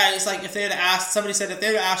 Jeopardy. Yeah, it's like somebody said, if they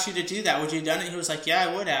had asked you to do that, would you have done it? He was like, yeah,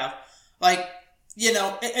 I would have. Like,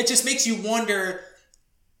 it just makes you wonder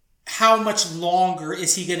how much longer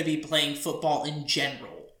is he going to be playing football in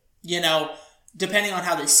general? Depending on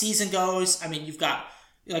how the season goes. I mean, you've got,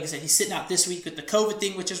 like I said, he's sitting out this week with the COVID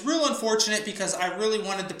thing, which is real unfortunate because I really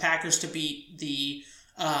wanted the Packers to beat the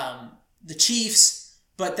Chiefs,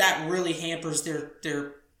 but that really hampers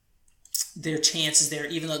their chances there,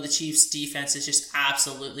 even though the Chiefs' defense is just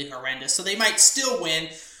absolutely horrendous. So they might still win.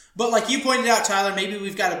 But like you pointed out, Tyler, maybe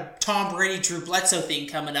we've got a Tom Brady, Drew Bledsoe thing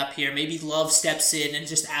coming up here. Maybe Love steps in and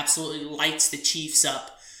just absolutely lights the Chiefs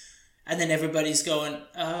up. And then everybody's going,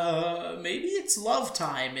 maybe it's Love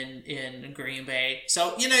time in Green Bay.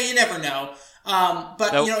 So, you never know.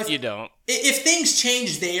 But, nope, you don't. If things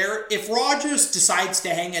change there, if Rodgers decides to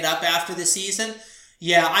hang it up after the season,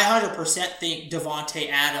 yeah, I 100% think Davante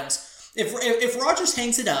Adams. If Rodgers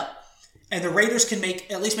hangs it up and the Raiders can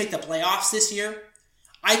at least make the playoffs this year,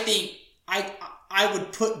 I think I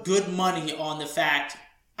would put good money on the fact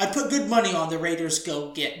I'd put good money on the Raiders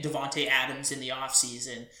go get Davante Adams in the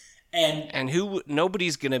offseason. And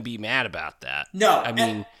nobody's gonna be mad about that. No, I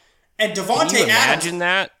mean, and Davante Adams. Can you imagine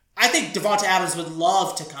that? I think Davante Adams would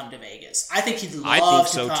love to come to Vegas. I think he'd love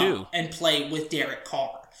to come and play with Derek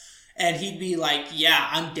Carr. And he'd be like, yeah,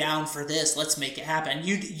 I'm down for this. Let's make it happen.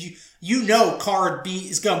 Carr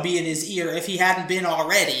is gonna be in his ear if he hadn't been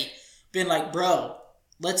already. Been like, bro,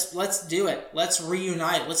 let's do it. Let's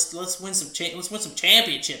reunite. Let's win some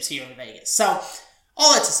championships here in Vegas. So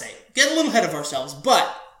all that to say, get a little ahead of ourselves,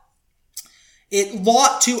 but a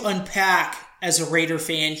lot to unpack as a Raider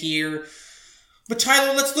fan here. But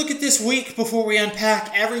Tyler, let's look at this week before we unpack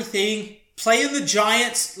everything. Playing the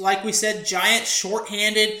Giants, like we said, Giants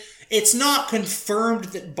shorthanded. It's not confirmed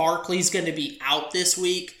that Barkley's going to be out this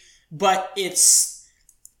week. but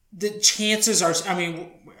the chances are, I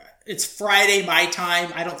mean, it's Friday my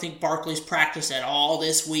time. I don't think Barkley's practiced at all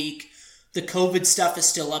this week. The COVID stuff is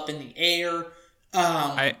still up in the air.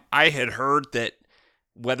 I had heard that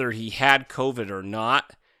whether he had COVID or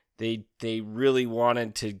not, they really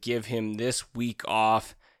wanted to give him this week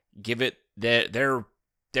off. Give it their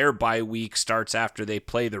bye week starts after they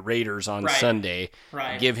play the Raiders on Sunday.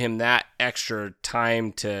 Right. Give him that extra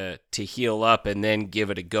time to heal up and then give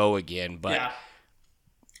it a go again. But yeah.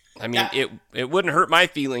 I mean, it wouldn't hurt my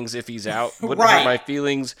feelings if he's out. Wouldn't Right. hurt my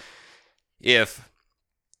feelings if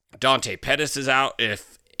Dante Pettis is out.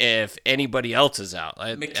 If anybody else is out.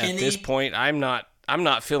 At this point, I'm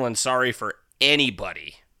not feeling sorry for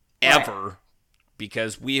anybody ever,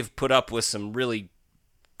 because we have put up with some really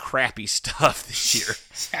crappy stuff this year.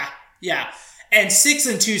 Yeah. And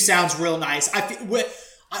 6-2 sounds real nice.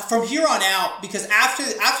 From here on out, because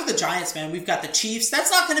after the Giants, man, we've got the Chiefs.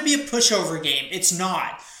 That's not going to be a pushover game. It's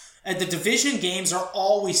not. The division games are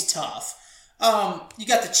always tough. You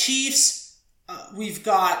got the Chiefs. We've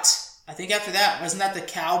got, I think after that, wasn't that the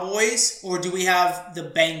Cowboys? Or do we have the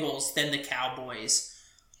Bengals, then the Cowboys?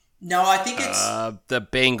 No, I think it's... the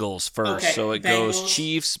Bengals first. Okay, so it Bengals. goes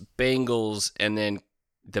Chiefs, Bengals, and then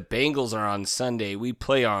the Bengals are on Sunday. We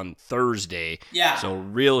play on Thursday. Yeah. So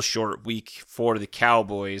real short week for the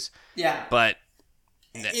Cowboys. Yeah. But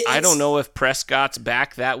I don't know if Prescott's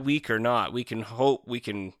back that week or not. We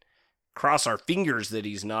can cross our fingers that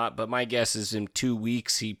he's not, but my guess is in 2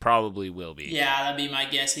 weeks he probably will be. Yeah, that'd be my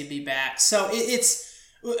guess. He'd be back. So it's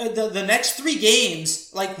the next 3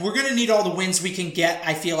 games, like, we're going to need all the wins we can get,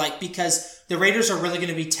 I feel like, because the Raiders are really going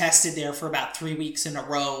to be tested there for about 3 weeks in a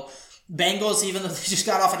row. Bengals, even though they just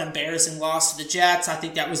got off an embarrassing loss to the Jets, I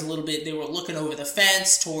think that was a little bit, they were looking over the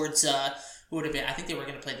fence towards, who would have been, I think they were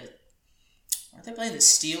going to play aren't they playing the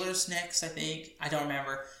Steelers next, I think? I don't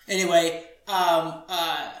remember. Anyway,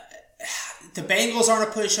 the Bengals aren't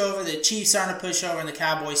a pushover, the Chiefs aren't a pushover, and the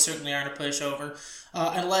Cowboys certainly aren't a pushover,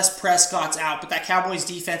 unless Prescott's out. But that Cowboys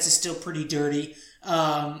defense is still pretty dirty,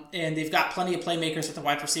 and they've got plenty of playmakers at the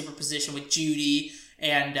wide receiver position with Judy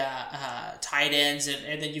and tight ends,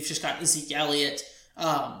 and then you've just got Zeke Elliott.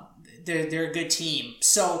 They're a good team.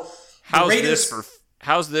 So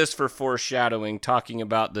how's this for foreshadowing? Talking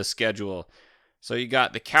about the schedule. So you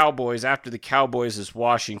got the Cowboys. After the Cowboys is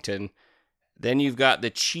Washington. Then you've got the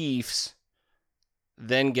Chiefs.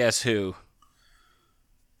 Then guess who?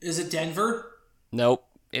 Is it Denver? Nope.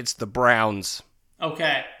 It's the Browns.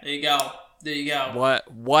 Okay. There you go.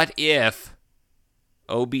 What if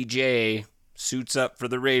OBJ suits up for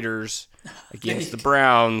the Raiders against the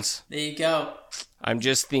Browns? There you go. I'm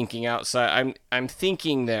just thinking outside. I'm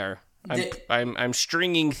thinking there. I'm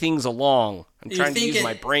stringing things along. I'm trying to use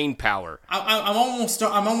my brain power. I'm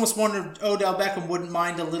almost wondering if Odell Beckham wouldn't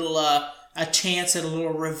mind a little a chance at a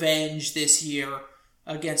little revenge this year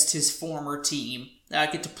against his former team.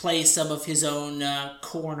 Get to play some of his own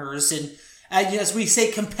corners and, as we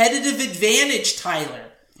say, competitive advantage,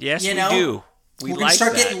 Tyler. Yes, we do. We're going to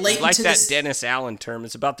start getting late into this. Dennis Allen term.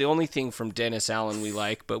 It's about the only thing from Dennis Allen we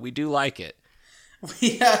like, but we do like it.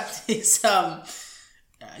 We have this, at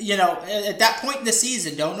that point in the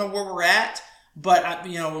season, don't know where we're at, but,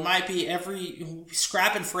 we might be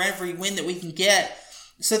scrapping for every win that we can get.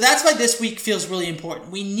 So that's why this week feels really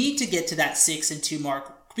important. We need to get to that 6-2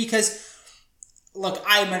 mark because, look,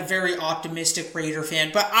 I'm a very optimistic Raider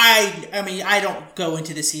fan, but I don't go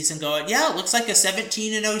into the season going, yeah, it looks like a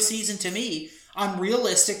 17-0 season to me. I'm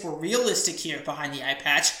realistic. We're realistic here behind the eye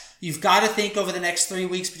patch. You've got to think over the next 3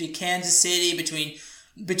 weeks between Kansas City, between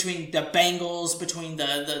the Bengals, between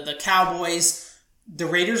the Cowboys. The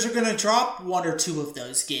Raiders are going to drop 1 or 2 of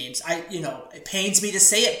those games. It pains me to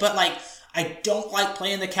say it, but I don't like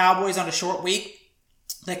playing the Cowboys on a short week.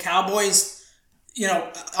 The Cowboys,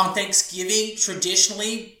 on Thanksgiving,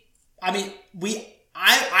 traditionally,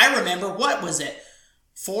 I remember, what was it?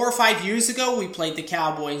 4 or 5 years ago, we played the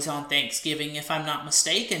Cowboys on Thanksgiving, if I'm not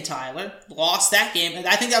mistaken, Tyler. Lost that game. And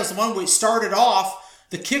I think that was the one where we started off,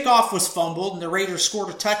 the kickoff was fumbled, and the Raiders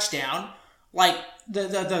scored a touchdown.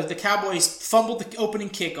 The Cowboys fumbled the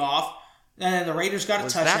opening kickoff, and then the Raiders got a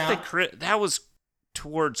touchdown. That was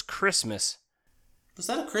towards Christmas. Was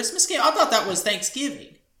that a Christmas game? I thought that was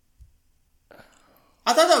Thanksgiving.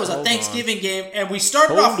 I thought that was a Thanksgiving game, and we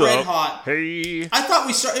started off red hot. Hey. I thought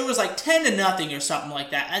it was like 10-0 or something like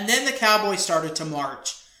that, and then the Cowboys started to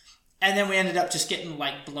march, and then we ended up just getting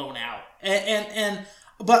blown out.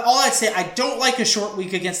 But all I'd say, I don't like a short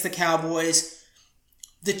week against the Cowboys.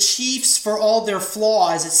 The Chiefs, for all their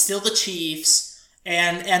flaws, it's still the Chiefs,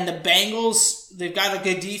 and the Bengals, they've got a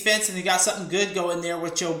good defense, and they got something good going there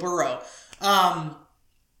with Joe Burrow.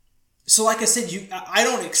 So like I said, I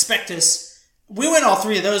don't expect us. We win all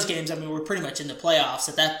 3 of those games. I mean, we're pretty much in the playoffs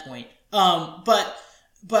at that point. But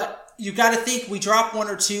you got to think we drop 1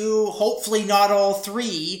 or 2. Hopefully not all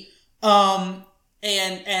 3.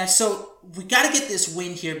 And so we got to get this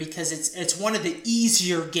win here because it's one of the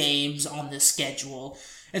easier games on the schedule,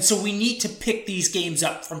 and so we need to pick these games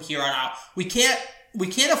up from here on out. We can't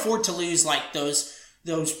afford to lose like those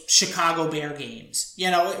Chicago Bear games.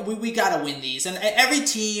 You know, we got to win these, and every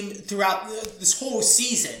team throughout this whole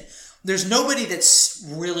season, there's nobody that's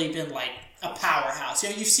really been like a powerhouse. You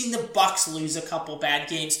know, you've seen the Bucks lose a couple bad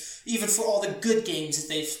games, even for all the good games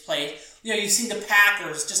that they've played. You know, you've seen the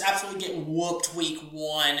Packers just absolutely get whooped week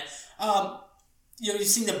 1. You know, you've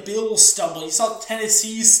seen the Bills stumble. You saw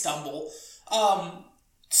Tennessee stumble.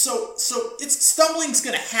 So stumbling's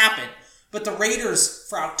going to happen. But the Raiders,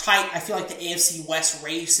 for how tight I feel like the AFC West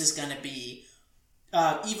race is going to be,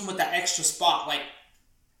 even with that extra spot, like,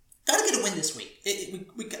 got to get a win this week.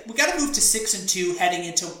 We got to move to 6-2 heading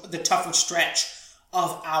into the tougher stretch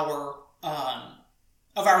of our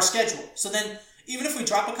schedule. So then, even if we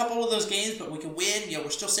drop a couple of those games, but we can win, you know, we're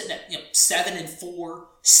still sitting at 7-4,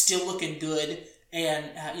 still looking good, and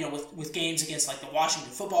you know, with games against like the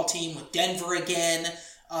Washington football team, with Denver again,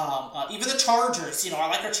 even the Chargers. You know, I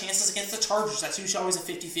like our chances against the Chargers. That's usually always a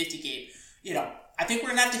 50-50 game. You know, I think we're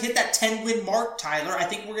gonna have to hit that 10-win mark, Tyler. I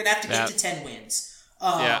think we're gonna have to get to 10 wins.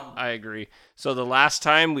 Yeah, I agree. So the last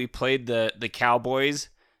time we played the Cowboys,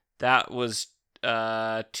 that was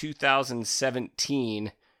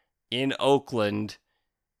 2017 in Oakland.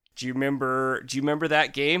 Do you remember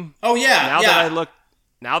that game? Oh yeah.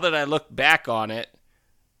 Now that I look back on it,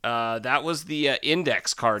 that was the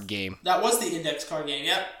index card game. That was the index card game.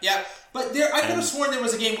 Yeah. But I could have sworn there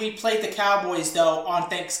was a game we played the Cowboys though on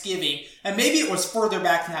Thanksgiving, and maybe it was further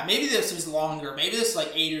back than that. Maybe this was longer. Maybe this was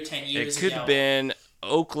like 8 or 10 years ago. It could have been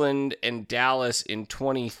Oakland and Dallas in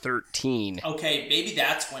 2013. Okay, maybe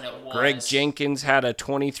that's when it was. Greg Jenkins had a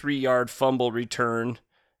 23-yard fumble return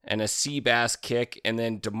and a Seabass kick, and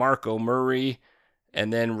then DeMarco Murray,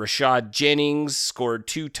 and then Rashad Jennings scored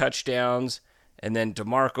 2 touchdowns, and then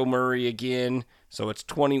DeMarco Murray again. So it's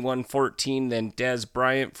 21-14. Then Dez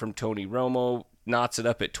Bryant from Tony Romo knots it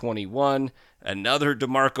up at 21. Another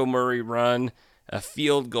DeMarco Murray run, a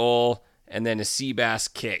field goal, and then a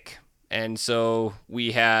Seabass kick. And so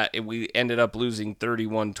we ended up losing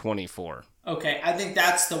 31-24. Okay, I think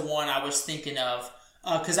that's the one I was thinking of.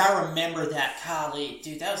 Because I remember that, golly,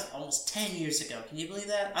 dude, that was almost 10 years ago. Can you believe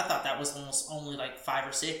that? I thought that was almost only like 5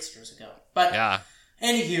 or 6 years ago. But, yeah.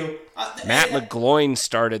 Anywho. Matt McGloin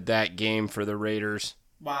started that game for the Raiders.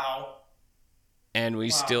 Wow. And we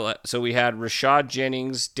had Rashad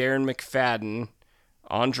Jennings, Darren McFadden.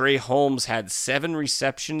 Andre Holmes had 7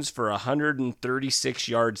 receptions for 136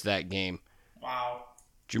 yards that game. Wow.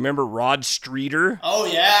 Do you remember Rod Streeter? Oh,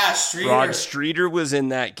 yeah, Streeter. Rod Streeter was in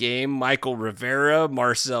that game. Michael Rivera,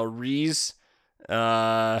 Marcel Reese,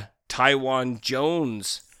 Tywan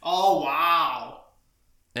Jones. Oh, wow.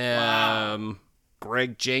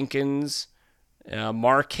 Greg Jenkins.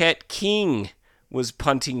 Marquette King was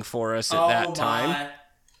punting for us at that time.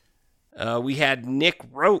 We had Nick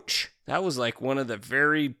Roach. That was like one of the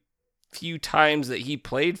very few times that he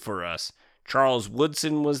played for us. Charles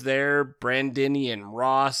Woodson was there, Brandinian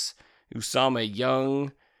Ross, Usama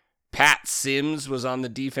Young, Pat Sims was on the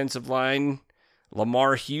defensive line,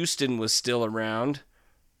 Lamar Houston was still around.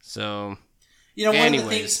 So, you know, one of the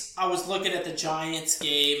things, I was looking at the Giants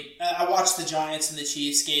game. I watched the Giants and the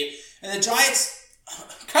Chiefs game, and the Giants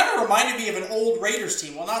kind of reminded me of an old Raiders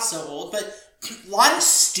team. Well, not so old, but a lot of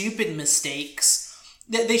stupid mistakes.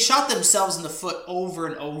 They shot themselves in the foot over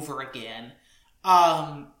and over again.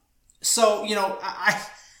 So, you know, I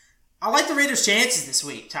like the Raiders' chances this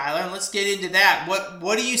week, Tyler, and let's get into that.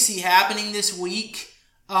 What do you see happening this week?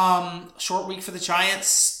 Short week for the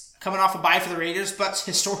Giants, coming off a bye for the Raiders, but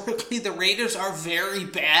historically the Raiders are very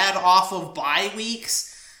bad off of bye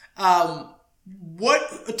weeks.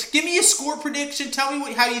 Give me a score prediction. Tell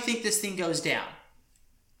me how you think this thing goes down.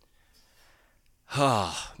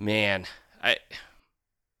 Oh, man.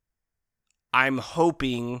 I'm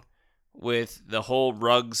hoping with the whole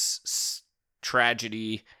Ruggs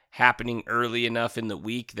tragedy happening early enough in the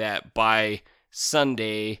week that by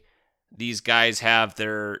Sunday, these guys have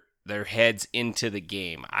their heads into the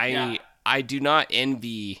game. I do not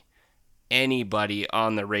envy anybody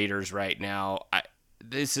on the Raiders right now.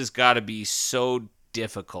 This has got to be so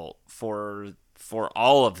difficult for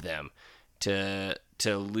all of them to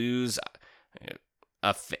lose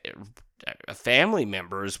a family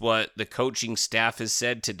member is what the coaching staff has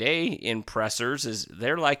said today in pressers is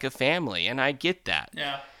they're like a family, and I get that.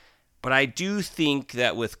 Yeah. But I do think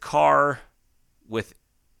that with Carr,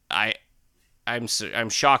 I'm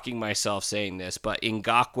shocking myself saying this, but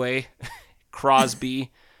Ngakoue,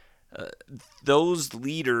 Crosby, those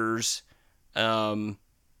leaders are.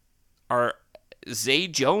 Zay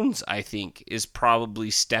Jones, I think, is probably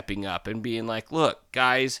stepping up and being like, look,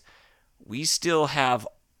 guys, we still have,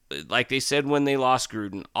 like they said when they lost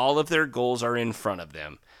Gruden, all of their goals are in front of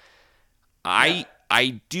them. I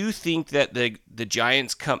do think that the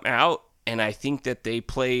Giants come out, and I think that they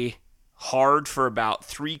play hard for about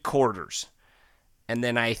 3 quarters. And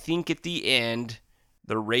then I think at the end,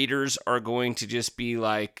 the Raiders are going to just be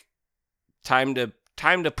like, time to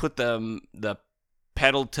put the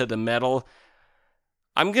pedal to the metal.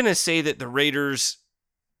 I'm going to say that the Raiders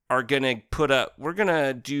are going to we're going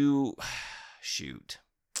to do,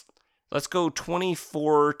 let's go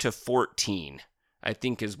 24-14, I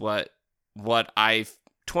think is what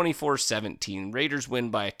 24-17. Raiders win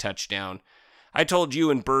by a touchdown. I told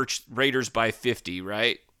you and Birch Raiders by 50,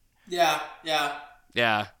 right? Yeah.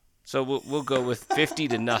 So we'll go with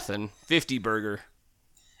 50-0, 50 burger.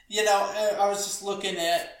 I was just looking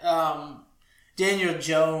at Daniel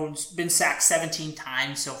Jones, been sacked 17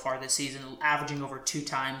 times so far this season, averaging over 2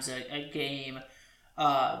 times a game.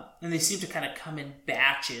 And they seem to kind of come in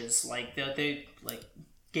batches. Like they like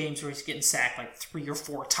games where he's getting sacked like 3 or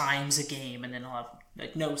 4 times a game, and then he'll have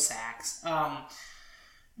like no sacks.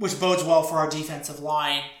 Which bodes well for our defensive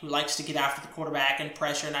line, who likes to get after the quarterback and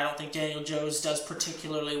pressure, and I don't think Daniel Jones does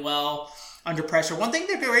particularly well under pressure. One thing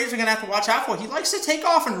the Raiders are going to have to watch out for, he likes to take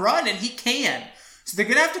off and run, and he can. So they're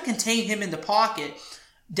going to have to contain him in the pocket.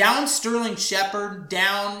 Down Sterling Shepard,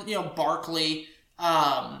 down, Barkley,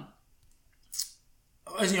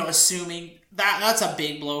 assuming that's a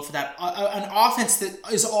big blow for that. An offense that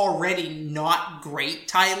is already not great,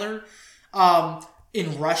 Tyler.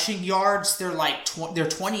 In rushing yards, they're they're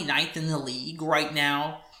 29th in the league right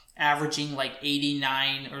now, averaging like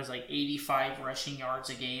 89 or like 85 rushing yards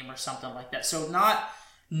a game or something like that. So not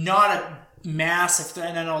a massive,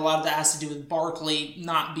 and I know a lot of that has to do with Barkley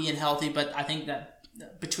not being healthy, but I think that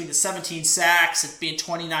between the 17 sacks and being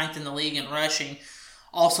 29th in the league in rushing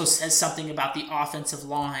also says something about the offensive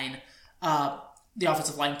line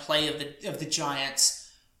play of the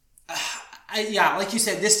Giants. Like you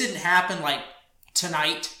said, this didn't happen like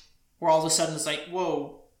tonight, where all of a sudden it's like,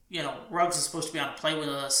 whoa, Ruggs is supposed to be on a play with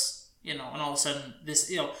us, and all of a sudden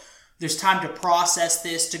this, there's time to process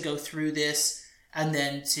this, to go through this, and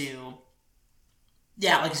then to,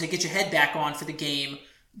 like I said, get your head back on for the game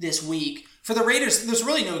this week. For the Raiders, there's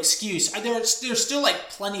really no excuse. There's still like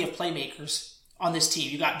plenty of playmakers on this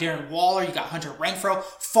team. You got Darren Waller, you got Hunter Renfrow,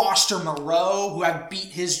 Foster Moreau, who I've beat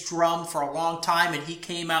his drum for a long time, and he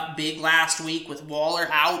came out big last week with Waller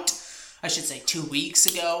out. I should say 2 weeks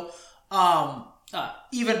ago.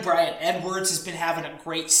 Even Brian Edwards has been having a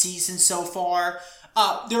great season so far.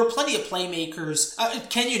 There are plenty of playmakers.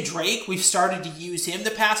 Kenyon Drake, we've started to use him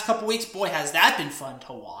the past couple weeks. Boy, has that been fun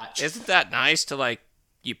to watch. Isn't that nice to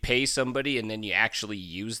you pay somebody and then you actually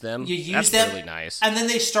use them? That's them, really nice. And then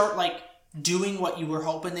they start doing what you were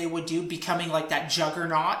hoping they would do, becoming like that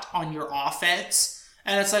juggernaut on your offense.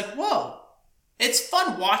 And it's like, whoa. It's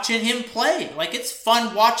fun watching him play. It's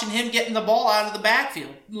fun watching him getting the ball out of the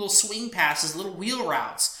backfield. Little swing passes, little wheel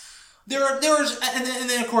routes. And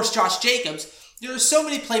then of course Josh Jacobs. There are so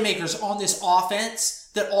many playmakers on this offense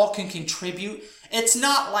that all can contribute. It's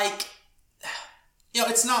not like,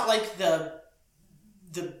 the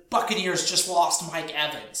Buccaneers just lost Mike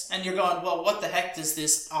Evans. And you're going, well, what the heck does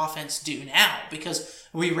this offense do now? Because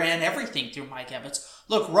we ran everything through Mike Evans.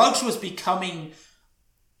 Look, Ruggs was becoming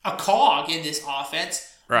a cog in this offense,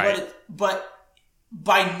 right? But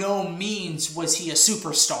by no means was he a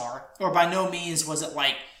superstar, or by no means was it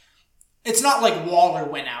it's not like Waller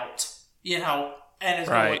went out, and it's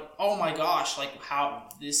right. oh my gosh, how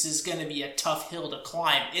this is going to be a tough hill to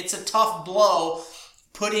climb. It's a tough blow,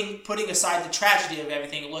 putting aside the tragedy of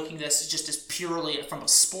everything, looking at this just as purely from a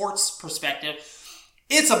sports perspective.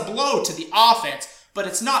 It's a blow to the offense. But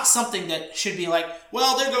it's not something that should be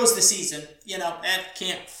well, there goes the season, and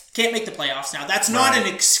can't make the playoffs now. That's not an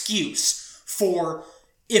excuse for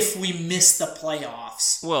if we miss the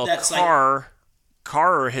playoffs. Well, that's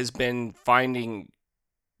Carr has been finding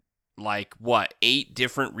 8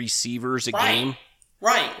 different receivers a game.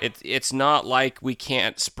 Right. It's not like we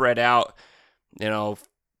can't spread out.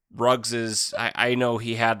 Ruggs is. I know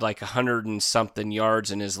he had 100 and something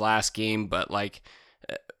yards in his last game, but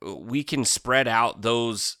we can spread out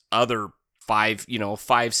those other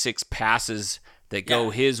 5-6 passes that go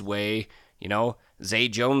his way. Zay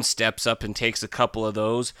Jones steps up and takes a couple of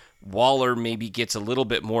those. Waller maybe gets a little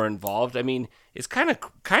bit more involved. I mean, it's kind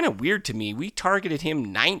of weird to me. We targeted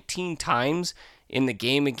him 19 times in the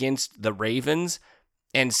game against the Ravens,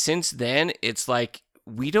 and since then, it's like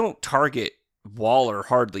we don't target Waller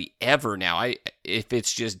hardly ever now. If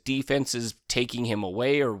it's just defenses taking him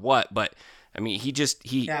away or what, but I mean,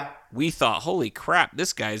 we thought, holy crap,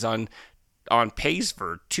 this guy's on pace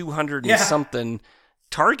for 200 and something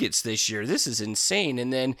targets this year. This is insane.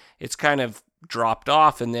 And then it's kind of dropped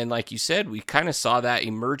off. And then, like you said, we kind of saw that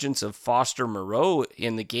emergence of Foster Moreau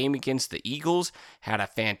in the game against the Eagles, had a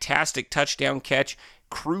fantastic touchdown catch,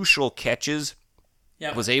 crucial catches,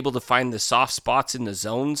 was able to find the soft spots in the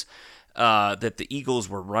zones that the Eagles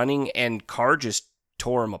were running, and Carr just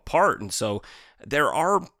tore him apart. And so there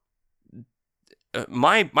are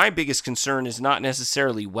my biggest concern is not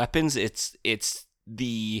necessarily weapons. It's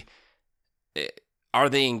the are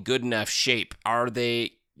they in good enough shape? Are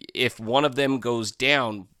they, if one of them goes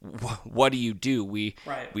down, what do you do? We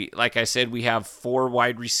like I said, we have 4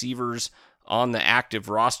 wide receivers on the active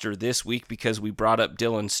roster this week because we brought up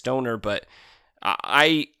Dylan Stoner, but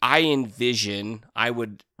I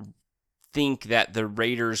would think that the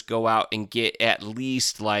Raiders go out and get at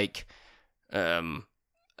least like John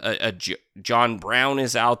Brown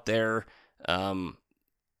is out there.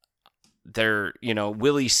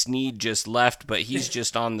 Willie Snead just left, but he's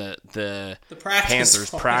just on the Panthers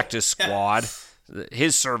practice squad.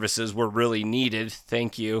 His services were really needed.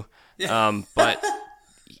 Thank you. But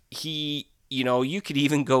you could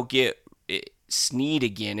even go get Snead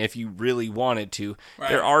again if you really wanted to. Right.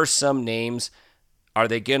 There are some names. Are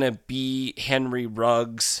they going to be Henry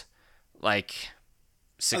Ruggs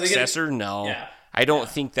successor? No. Yeah. I don't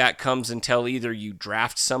think that comes until either you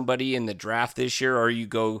draft somebody in the draft this year or you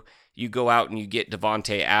go out and you get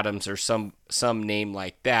Devontae Adams or some name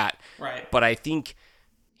like that. Right. But I think,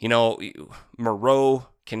 Moreau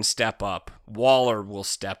can step up. Waller will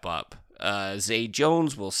step up. Zay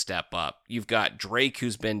Jones will step up. You've got Drake,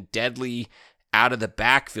 who's been deadly out of the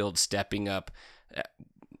backfield, stepping up.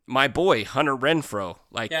 My boy, Hunter Renfrow,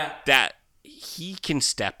 that, he can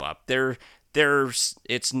step up.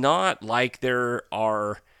 It's not like there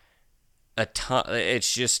are a ton.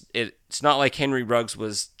 It's not like Henry Ruggs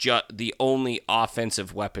was the only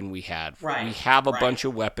offensive weapon we had. Right. We have a bunch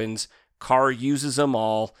of weapons. Carr uses them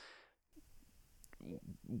all.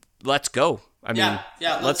 Let's go.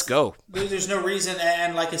 Let's go. There's no reason,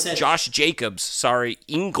 and like I said, Josh Jacobs,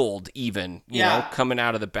 Ingold even, coming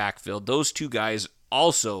out of the backfield. Those two guys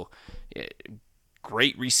also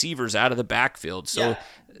great receivers out of the backfield. So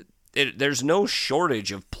there's no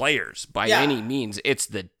shortage of players by any means. It's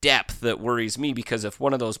the depth that worries me, because if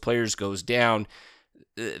one of those players goes down,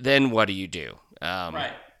 then what do you do?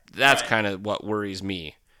 That's kind of what worries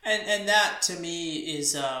me. And that to me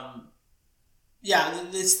is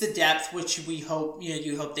it's the depth, which we hope,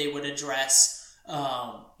 you hope they would address,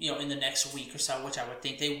 in the next week or so, which I would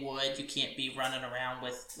think they would. You can't be running around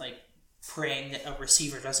with praying that a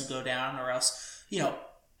receiver doesn't go down, or else,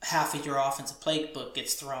 half of your offensive playbook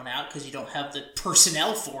gets thrown out because you don't have the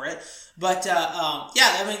personnel for it. But, there are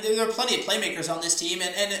plenty of playmakers on this team,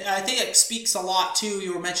 and I think it speaks a lot, too.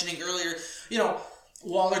 You were mentioning earlier,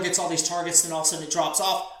 Waller gets all these targets, then all of a sudden it drops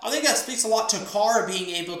off. I think that speaks a lot to Carr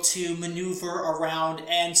being able to maneuver around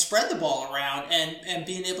and spread the ball around and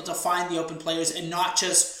being able to find the open players and not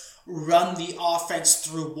just run the offense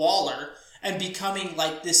through Waller and becoming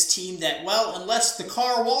like this team that, unless the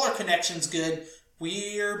Carr-Waller connection's good,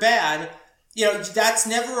 we're bad. That's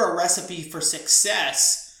never a recipe for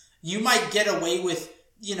success. You might get away with,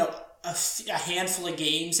 a handful of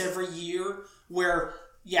games every year where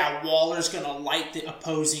Waller's going to light the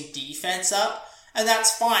opposing defense up, and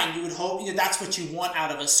that's fine. You would hope that's what you want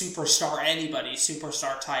out of a superstar anybody,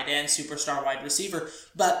 superstar tight end, superstar wide receiver.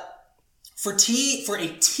 But for a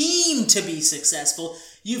team to be successful,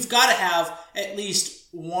 you've got to have at least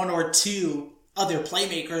one or two other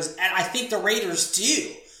playmakers, and I think the Raiders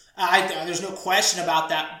do. There's no question about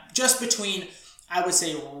that. Just between, I would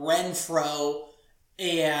say, Renfrow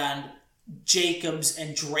and Jacobs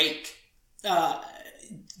and Drake,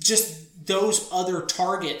 just those other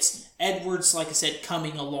targets. Edwards, like I said,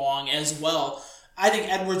 coming along as well. I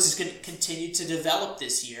think Edwards is going to continue to develop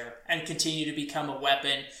this year and continue to become a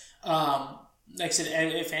weapon. Like I said,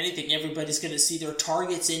 if anything, everybody's going to see their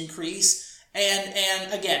targets increase.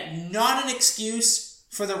 And again, not an excuse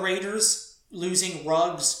for the Raiders losing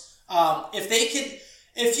Ruggs.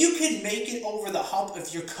 If you could make it over the hump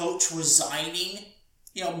of your coach resigning,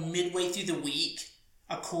 midway through the week,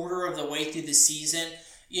 a quarter of the way through the season,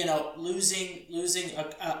 losing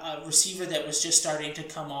a receiver that was just starting to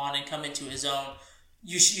come on and come into his own,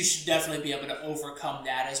 you should definitely be able to overcome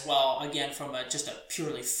that as well. Again, from just a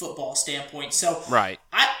purely football standpoint. So right,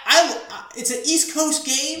 it's an East Coast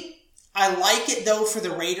game. I like it though for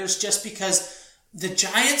the Raiders just because the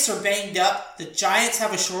Giants are banged up. The Giants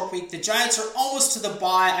have a short week. The Giants are almost to the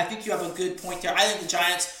bye. I think you have a good point there. I think the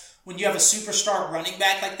Giants, when you have a superstar running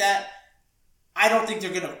back like that, I don't think they're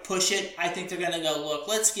going to push it. I think they're going to go, look,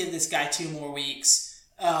 let's give this guy 2 more weeks,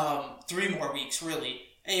 3 more weeks really,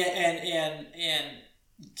 and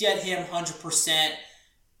get him 100%.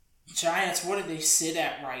 Giants, what do they sit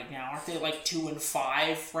at right now? Aren't they like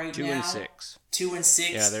 2-5 right now? 2-6. 2-6.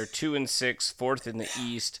 Yeah, they're 2-6, 4th in the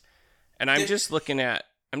East. And I'm just looking at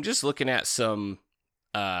some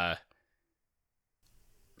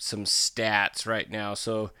stats right now.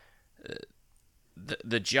 So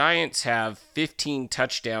the Giants have 15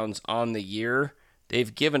 touchdowns on the year.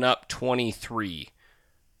 They've given up 23.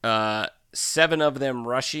 7 of them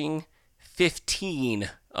rushing,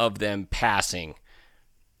 15 of them passing.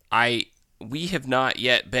 We have not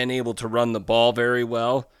yet been able to run the ball very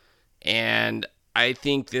well, and I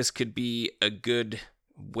think this could be a good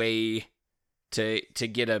way to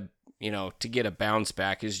get a bounce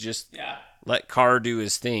back, is just let Carr do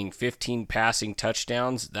his thing. 15 passing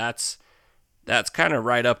touchdowns, that's kind of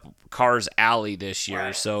right up Carr's alley this year.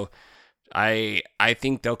 Right. So I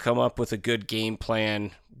think they'll come up with a good game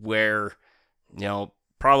plan where,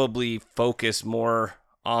 probably focus more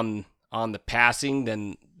on the passing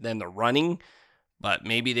than the running, but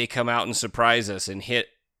maybe they come out and surprise us and hit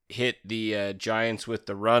the Giants with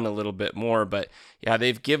the run a little bit more. But yeah,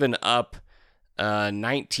 they've given up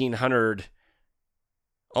 1,900,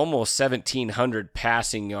 almost 1,700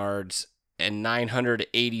 passing yards and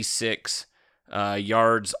 986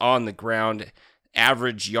 yards on the ground.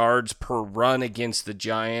 Average yards per run against the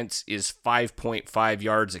Giants is 5.5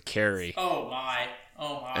 yards a carry. Oh my.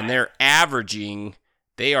 And they are averaging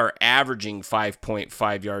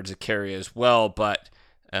 5.5 yards a carry as well, but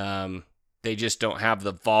they just don't have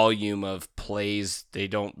the volume of plays. They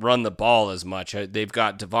don't run the ball as much. They've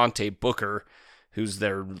got Devontae Booker, who's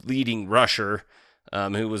their leading rusher,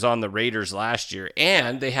 who was on the Raiders last year,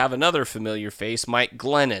 and they have another familiar face. Mike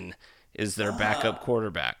Glennon is their backup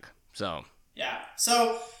quarterback. So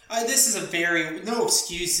this is no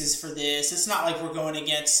excuses for this. It's not like we're going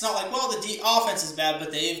against. It's not like, well, the offense is bad,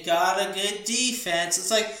 but they've got a good defense.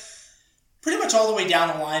 It's like pretty much all the way down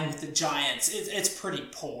the line with the Giants. It's pretty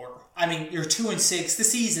poor. I mean, you're 2-6. The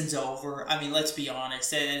season's over. I mean, let's be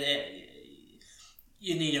honest.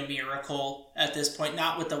 You need a miracle at this point.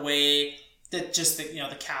 Not with the way that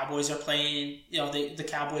the Cowboys are playing. The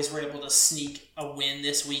Cowboys were able to sneak a win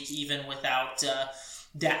this week even without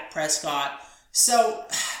Dak Prescott. So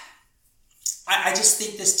I just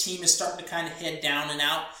think this team is starting to kind of head down and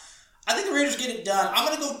out. I think the Raiders get it done. I'm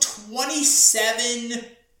going to go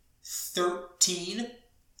 27-13.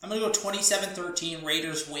 I'm going to go 27-13.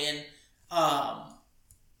 Raiders win. I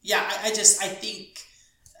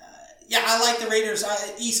like the Raiders.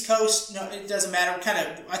 East Coast, no, it doesn't matter.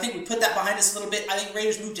 I think we put that behind us a little bit. I think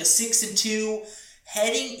Raiders moved to 6-2,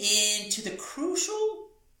 heading into the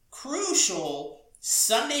crucial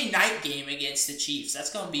Sunday night game against the Chiefs.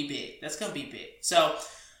 That's going to be big. So,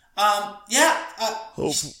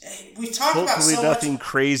 we've talked about hopefully so nothing much.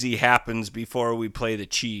 Crazy happens before we play the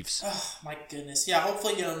Chiefs. Oh my goodness. Yeah,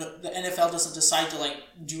 hopefully, the NFL doesn't decide to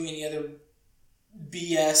do any other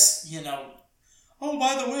BS, Oh,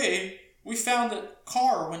 by the way, we found that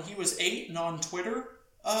Carr, when he was 8 and on Twitter,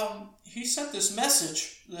 he sent this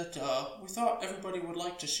message that we thought everybody would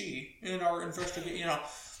like to see in our investigation.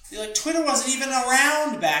 Twitter wasn't even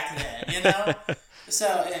around back then,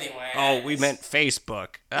 So anyway. Oh, we meant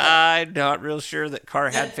Facebook. I'm not real sure that Carr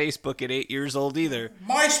had Facebook at 8 years old either.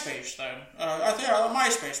 MySpace then. I think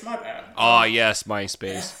MySpace. My bad. Oh yes,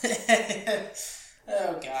 MySpace.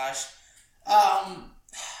 Oh gosh.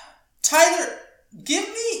 Tyler,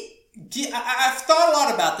 I've thought a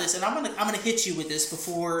lot about this, and I'm gonna hit you with this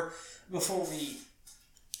before we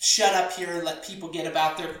shut up here and let people get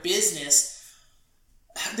about their business.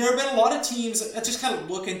 There have been a lot of teams just kind of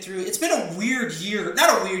looking through. It's been a weird year.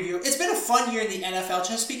 Not a weird year. It's been a fun year in the NFL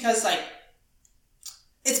just because,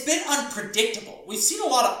 it's been unpredictable. We've seen a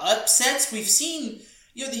lot of upsets. We've seen,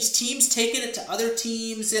 these teams taking it to other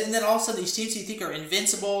teams, and then also these teams you think are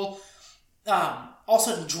invincible,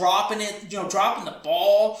 also dropping the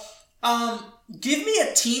ball. Give me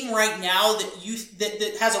a team right now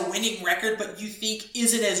that has a winning record, but you think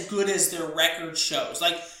isn't as good as their record shows.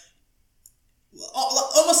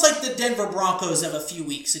 Almost like the Denver Broncos of a few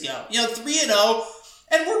weeks ago. 3-0,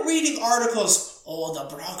 and we're reading articles, the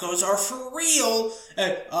Broncos are for real.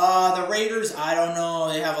 The Raiders, I don't know,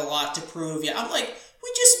 they have a lot to prove. Yeah, I'm like,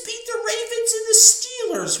 We just beat the Ravens and the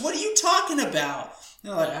Steelers. What are you talking about?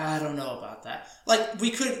 They're like, I don't know about that. Like,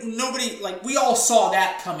 we all saw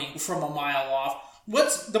that coming from a mile off.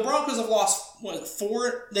 The Broncos have lost, what,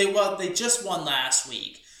 4? They just won last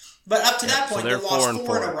week. But up to that point, they lost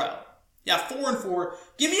 4 in a row. Yeah, 4-4.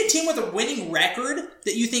 Give me a team with a winning record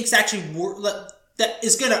that you think is actually that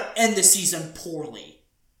is going to end the season poorly.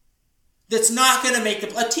 That's not going to make a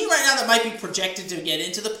team right now that might be projected to get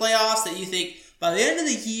into the playoffs that you think by the end of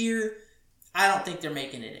the year, I don't think they're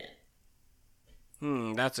making it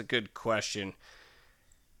in. That's a good question.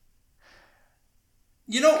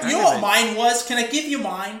 You know what mine was? Can I give you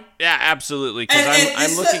mine? Yeah, absolutely. Because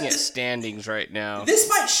I'm looking at standings right now. This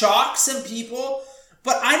might shock some people,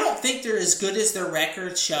 but I don't think they're as good as their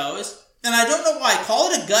record shows. And I don't know why.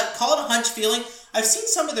 Call it a gut, call it a hunch feeling. I've seen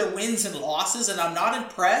some of their wins and losses, and I'm not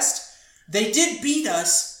impressed. They did beat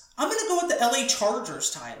us. I'm going to go with the LA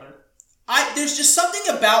Chargers, Tyler. There's just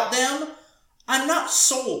something about them. I'm not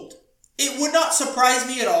sold. It would not surprise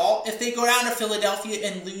me at all if they go down to Philadelphia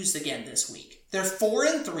and lose again this week. They're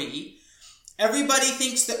 4-3. Everybody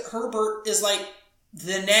thinks that Herbert is like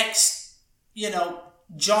the next,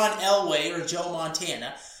 John Elway or Joe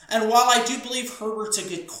Montana. And while I do believe Herbert's a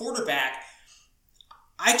good quarterback,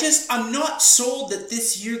 I'm not sold that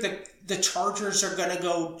this year the Chargers are going to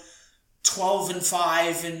go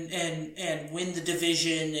 12-5 and win the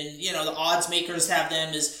division. And, the odds makers have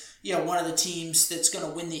them as, one of the teams that's going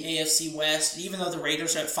to win the AFC West. Even though the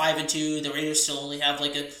Raiders are at 5-2, the Raiders still only have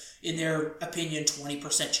in their opinion,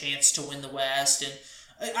 20% chance to win the West. And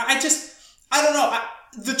I don't know.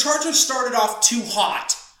 The Chargers started off too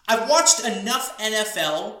hot. I've watched enough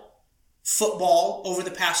NFL football over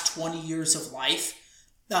the past 20 years of life,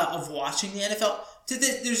 of watching the NFL.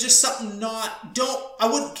 There's just something I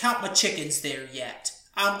wouldn't count my chickens there yet.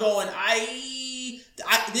 I'm going,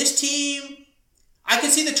 this team, I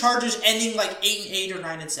could see the Chargers ending like 8-8 or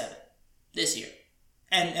 9-7 this year.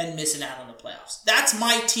 And missing out on the playoffs. That's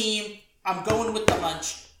my team. I'm going with the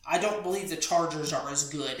hunch. I don't believe the Chargers are as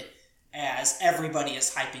good as everybody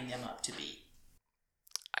is hyping them up to be.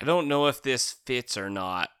 I don't know if this fits or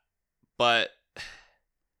not, but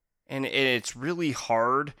and it's really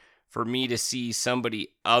hard for me to see somebody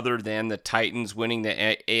other than the Titans winning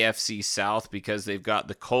the AFC South because they've got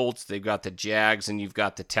the Colts, they've got the Jags, and you've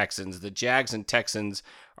got the Texans. The Jags and Texans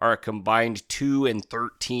are a combined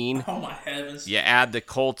 2-13. Oh my heavens. You add the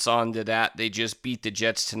Colts onto that. They just beat the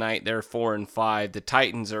Jets tonight. They're 4-5. The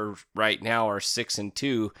Titans are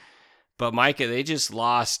 6-2. But Micah, they just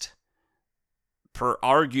lost per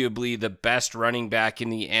arguably the best running back in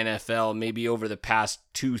the NFL maybe over the past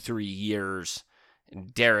 2-3 years.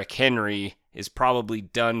 Derrick Henry is probably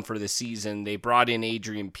done for the season. They brought in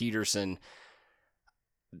Adrian Peterson.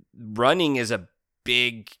 Running is a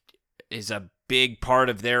big part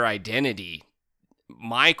of their identity.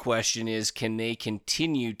 My question is, can they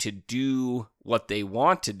continue to do what they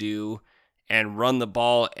want to do and run the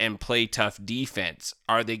ball and play tough defense?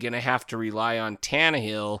 Are they going to have to rely on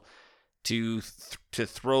Tannehill to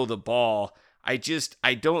throw the ball? I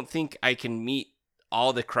don't think I can meet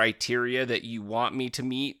all the criteria that you want me to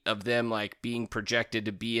meet of them like being projected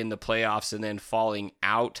to be in the playoffs and then falling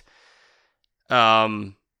out.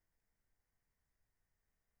 I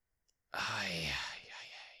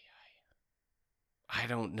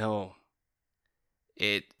don't know.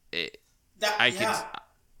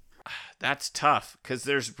 That's tough because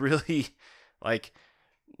there's really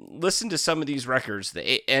listen to some of these records.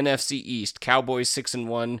 The NFC East, Cowboys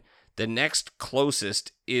 6-1. The next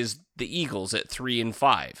closest is the Eagles at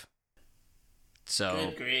 3-5. So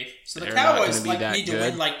good grief. So the Cowboys need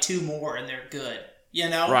to win 2 more and they're good.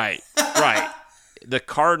 Right. The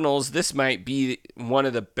Cardinals, this might be one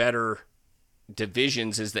of the better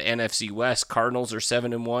divisions is the NFC West. Cardinals are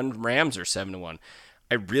 7-1, Rams are 7-1.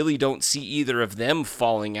 I really don't see either of them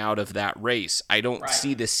falling out of that race. I don't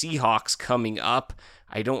see the Seahawks coming up.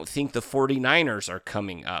 I don't think the 49ers are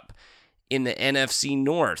coming up. In the NFC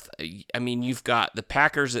North, I mean, you've got the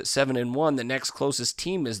Packers at 7-1. The next closest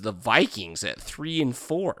team is the Vikings at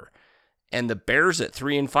 3-4, and the Bears at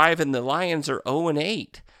 3-5, and the Lions are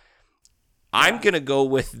 0-8. I'm gonna go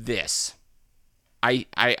with this. I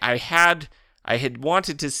had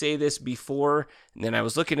wanted to say this before, and then I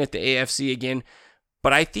was looking at the AFC again,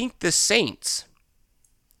 but I think the Saints.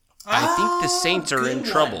 Are in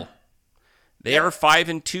trouble. They are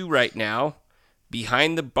 5-2 right now,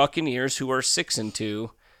 behind the Buccaneers, who are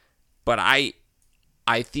 6-2. But I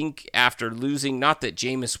think after losing, not that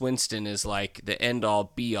Jameis Winston is like the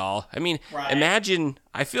end-all, be-all. I mean, imagine,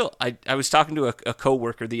 I was talking to a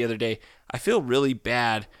coworker the other day. I feel really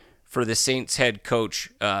bad for the Saints head coach,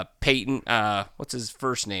 Peyton. What's his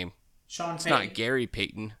first name? Sean It's Payton. not Gary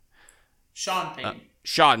Payton. Sean Payton.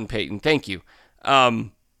 Sean Payton. Thank you.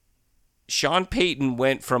 Sean Payton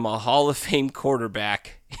went from a Hall of Fame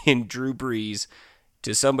quarterback in Drew Brees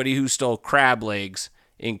to somebody who stole crab legs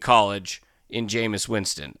in college in Jameis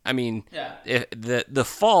Winston. I mean, the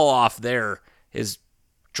fall off there is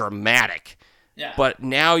dramatic. Yeah. But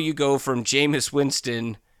now you go from Jameis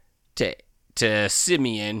Winston to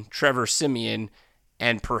Simeon, Trevor Simeon,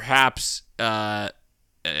 and perhaps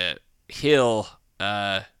Hill,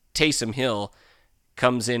 Taysom Hill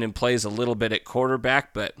comes in and plays a little bit at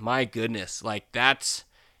quarterback, but my goodness, like that's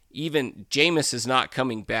even Jameis is not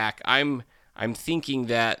coming back. I'm thinking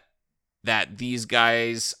that these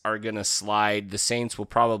guys are gonna slide. The Saints will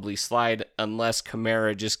probably slide unless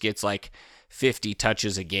Kamara just gets like 50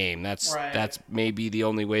 touches a game. That's maybe the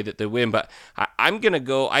only way that they win. But I'm gonna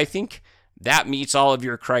go. I think that meets all of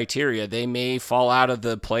your criteria. They may fall out of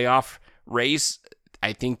the playoff race.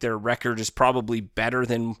 I think their record is probably better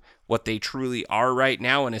than what they truly are right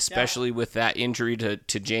now, and especially with that injury to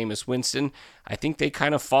Jameis Winston, I think they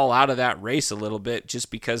kind of fall out of that race a little bit just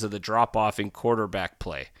because of the drop-off in quarterback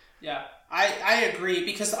play. Yeah, I agree,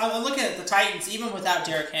 because I'm looking at the Titans, even without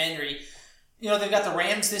Derrick Henry, they've got the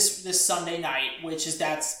Rams this Sunday night, which is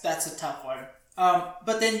that's a tough one.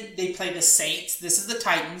 But then they play the Saints. This is the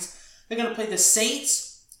Titans. They're going to play the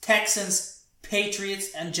Saints, Texans,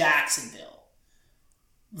 Patriots, and Jacksonville.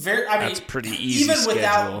 That's pretty easy. Even schedule.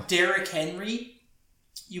 Without Derrick Henry,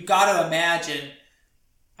 you got to imagine.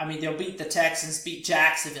 They'll beat the Texans, beat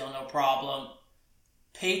Jacksonville, no problem.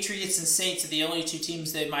 Patriots and Saints are the only two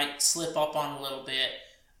teams they might slip up on a little bit.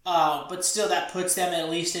 But still, that puts them at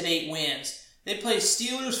least at 8 wins. They play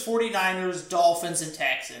Steelers, 49ers, Dolphins, and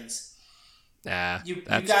Texans. You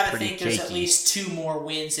got to think there's at least 2 more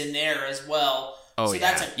wins in there as well. Oh, so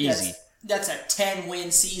that's easy. That's a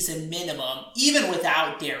 10-win season minimum, even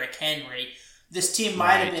without Derrick Henry. This team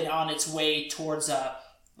might have been on its way towards a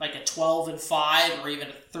 12-5 or even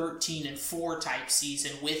a 13-4 type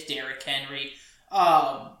season with Derrick Henry.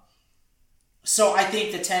 So I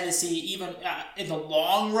think the Tennessee, even in the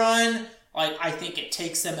long run, I think it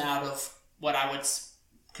takes them out of what I would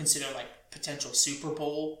consider potential Super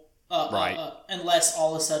Bowl. Unless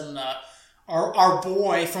all of a sudden our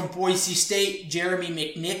boy from Boise State, Jeremy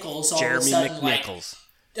McNichols,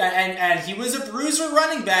 and he was a bruiser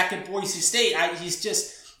running back at Boise State. He's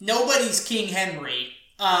just nobody's King Henry.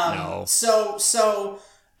 No. So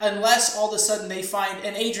unless all of a sudden they find,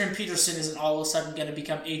 and Adrian Peterson isn't all of a sudden going to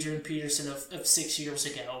become Adrian Peterson of 6 years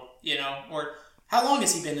ago, or how long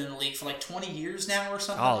has he been in the league for 20 years now or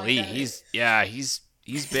something? He's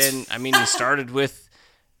been. He started with.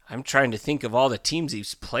 I'm trying to think of all the teams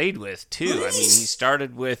he's played with, too. He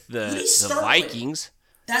started with the Vikings.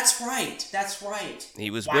 That's right.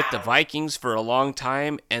 He was with the Vikings for a long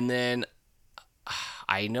time, and then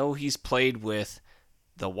I know he's played with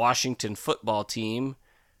the Washington football team.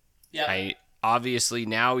 Yeah. Obviously,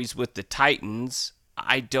 now he's with the Titans.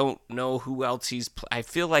 I don't know who else I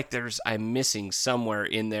feel like I'm missing somewhere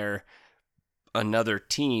in there another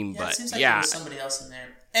team, but it seems like there was somebody else in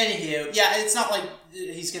there. Anywho, it's not like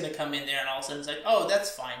he's going to come in there and all of a sudden it's like, oh, that's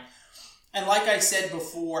fine. And like I said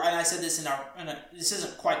before, and I said this this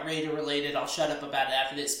isn't quite Raider related, I'll shut up about it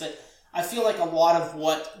after this, but I feel like a lot of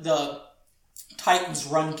what the Titans'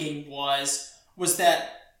 run game was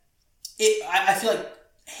that I feel like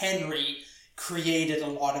Henry created a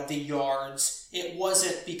lot of the yards. It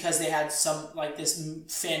wasn't because they had some this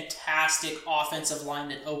fantastic offensive line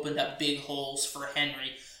that opened up big holes for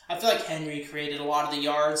Henry. I feel like Henry created a lot of the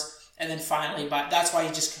yards, and then finally, that's why he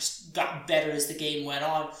just got better as the game went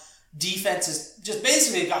on. Defenses just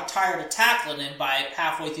basically got tired of tackling him by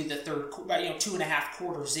halfway through the third, 2.5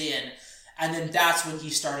 quarters in, and then that's when he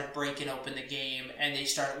started breaking open the game, and they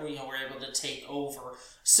started, were able to take over.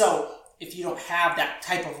 So if you don't have that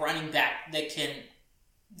type of running back that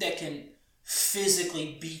can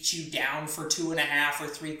physically beat you down for 2.5 or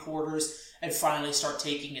 3 quarters and finally start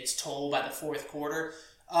taking its toll by the fourth quarter.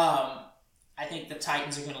 I think the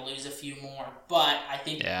Titans are going to lose a few more, but I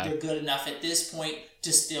think they're good enough at this point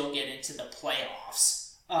to still get into the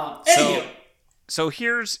playoffs. So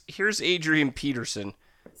here's Adrian Peterson.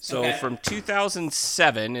 So from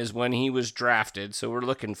 2007 is when he was drafted. So we're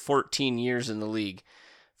looking 14 years in the league.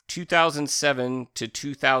 2007 to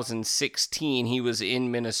 2016, he was in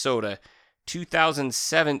Minnesota.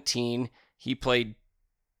 2017, he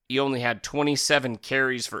only had 27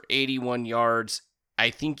 carries for 81 yards. I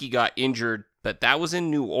think he got injured, but that was in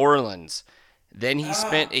New Orleans. Then he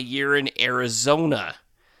spent a year in Arizona,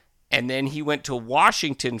 and then he went to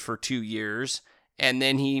Washington for 2 years, and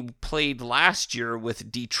then he played last year with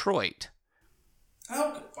Detroit.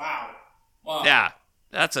 Oh, wow. Wow. Yeah,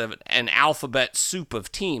 that's an alphabet soup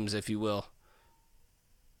of teams, if you will.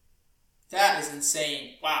 That is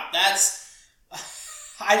insane. Wow, that's...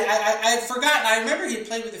 I had forgotten. I remember he had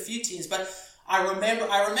played with a few teams, but I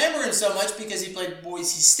remember him so much because he played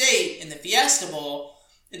Boise State in the Fiesta Bowl,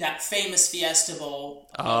 in that famous Fiesta Bowl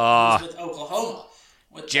with Oklahoma.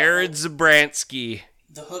 With Jared Zabransky.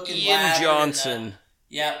 The hook and Ian ladder Johnson.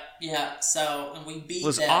 Yeah. So, and we beat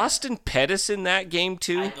Was them. Austin Pettis in that game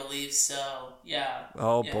too? I believe so. Yeah.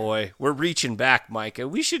 Oh yeah. boy, we're reaching back, Micah.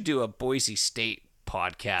 We should do a Boise State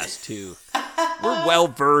podcast too. We're well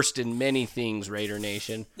versed in many things, Raider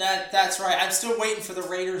Nation. That's right. I'm still waiting for the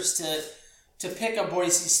Raiders to pick a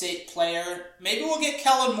Boise State player. Maybe we'll get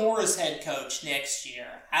Kellen Moore as head coach next year.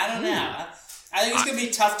 I don't know. I think it's going to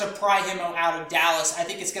be tough to pry him out of Dallas. I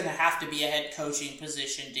think it's going to have to be a head coaching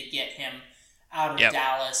position to get him out of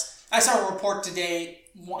Dallas. I saw a report today,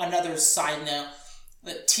 another side note,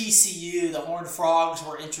 that TCU, the Horned Frogs,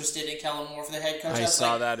 were interested in Kellen Moore for the head coach. I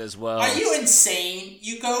saw that as well. Are you insane?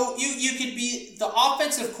 You could be the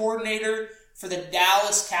offensive coordinator for the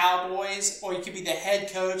Dallas Cowboys, or you could be the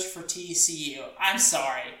head coach for TCU. I'm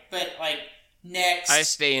sorry, but next. I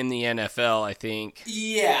stay in the NFL, I think.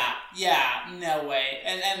 Yeah, no way.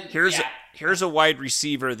 And here's a wide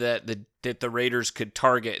receiver that the Raiders could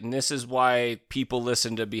target, and this is why people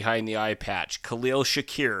listen to Behind the Eye Patch. Khalil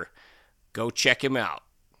Shakir. Go check him out.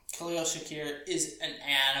 Khalil Shakir is an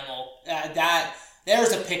animal.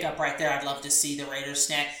 There's a pickup right there. I'd love to see the Raiders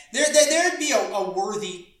snag. There'd be a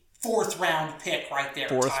worthy 4th round pick right there.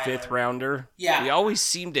 4th, Tyler. 5th rounder. Yeah. We always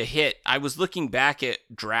seem to hit. I was looking back at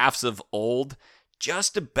drafts of old,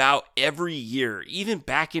 just about every year, even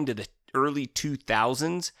back into the early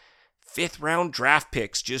 2000s, 5th round draft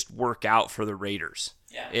picks just work out for the Raiders.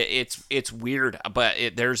 Yeah. It's weird, but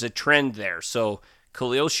there's a trend there. So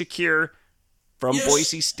Khalil Shakir from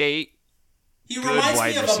Boise State. He reminds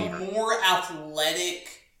me of receiver. a more athletic.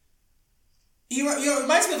 He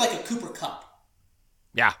reminds me of like a Cooper Kupp.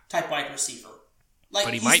 Yeah. Type wide receiver.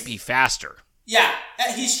 But he might be faster. Yeah,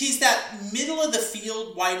 he's that middle of the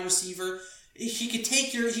field wide receiver. He could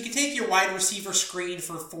take your wide receiver screen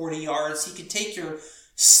for 40 yards. He could take your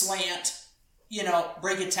slant,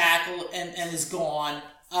 break a tackle and is gone.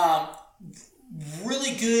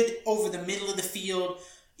 Really good over the middle of the field.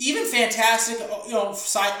 Even fantastic,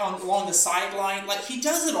 along the sideline. He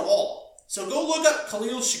does it all. So go look up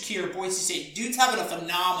Khalil Shakir, Boise State. Dude's having a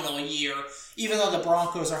phenomenal year, even though the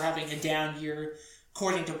Broncos are having a down year,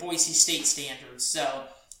 according to Boise State standards. So,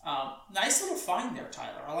 nice little find there,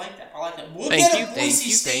 Tyler. I like that.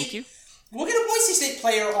 Thank you. We'll get a Boise State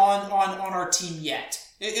player on our team yet.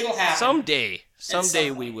 It'll happen. Someday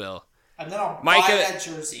we will. And then I'll Micah, buy that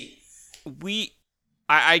jersey.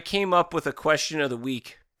 I came up with a question of the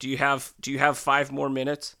week. Do you have 5 more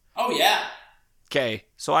minutes? Oh yeah. Okay,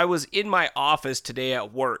 so I was in my office today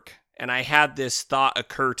at work, and I had this thought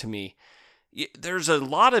occur to me. There's a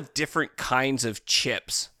lot of different kinds of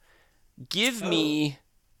chips. Give me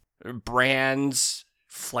brands,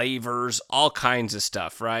 flavors, all kinds of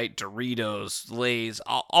stuff, right? Doritos, Lay's,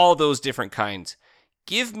 all those different kinds.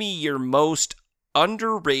 Give me your most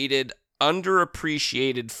underrated,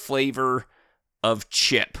 underappreciated flavor of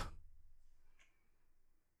chip.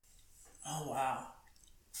 Oh, wow.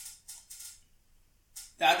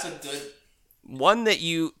 That's a good one that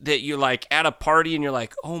you like at a party and you're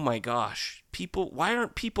like, oh my gosh, why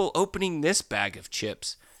aren't people opening this bag of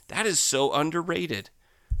chips? That is so underrated.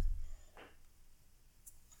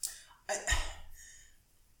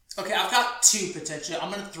 Okay, I've got 2 potentially.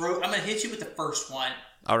 I'm gonna hit you with the first one.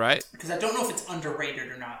 All right. Because I don't know if it's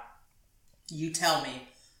underrated or not. You tell me.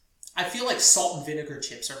 I feel like salt and vinegar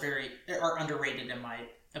chips are underrated in my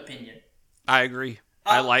opinion. I agree.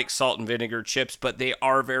 I like salt and vinegar chips, but they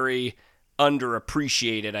are very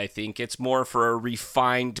underappreciated, I think. It's more for a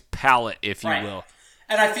refined palate, if you will.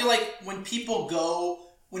 And I feel like when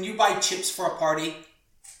you buy chips for a party,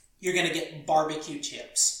 you're going to get barbecue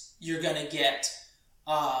chips. You're going to get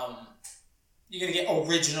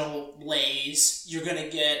original Lay's. You're going to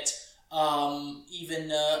get what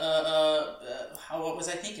was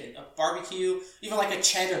I thinking? A barbecue, even like a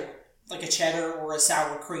cheddar or a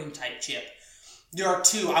sour cream type chip. There are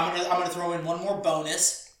 2. I'm gonna throw in one more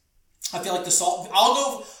bonus. I feel like the salt.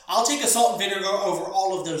 I'll take a salt and vinegar over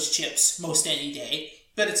all of those chips most any day.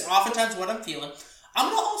 But it's oftentimes what I'm feeling. I'm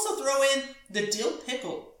gonna also throw in the dill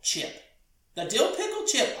pickle chip. The dill pickle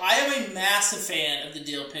chip. I am a massive fan of the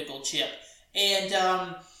dill pickle chip, and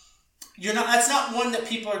That's not one that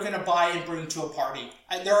people are going to buy and bring to a party.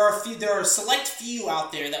 There are a select few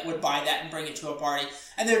out there that would buy that and bring it to a party,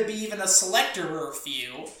 and there'd be even a selecter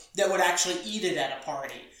few that would actually eat it at a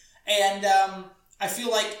party. And I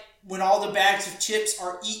feel like when all the bags of chips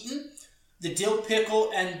are eaten, the dill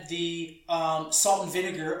pickle and the salt and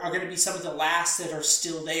vinegar are going to be some of the last that are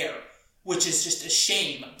still there, which is just a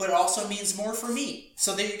shame, but it also means more for me.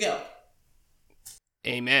 So there you go.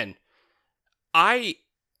 Amen.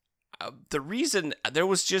 The reason there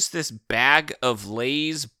was just this bag of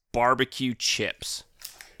Lay's barbecue chips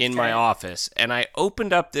in my office, and I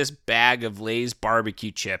opened up this bag of Lay's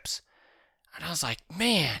barbecue chips, and I was like,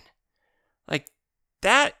 man, like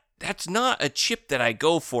that's not a chip that I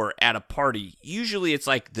go for at a party. Usually it's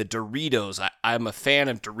like the Doritos. I'm a fan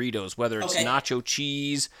of Doritos, whether it's nacho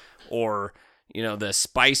cheese or, you know, the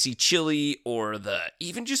spicy chili or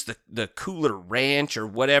even just the cooler ranch or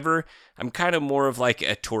whatever. I'm kind of more of like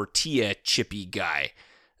a tortilla chippy guy.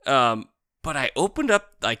 But I opened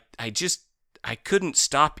up, like, I couldn't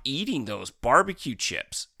stop eating those barbecue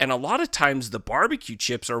chips. And a lot of times the barbecue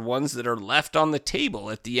chips are ones that are left on the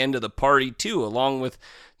table at the end of the party too, along with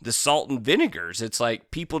the salt and vinegars. It's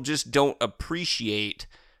like people just don't appreciate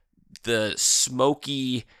the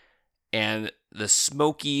smoky kind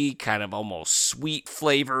of almost sweet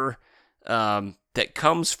flavor that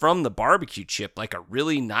comes from the barbecue chip, like a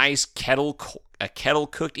really nice kettle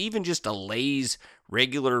cooked, even just a Lay's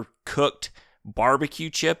regular cooked barbecue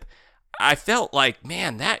chip. I felt like,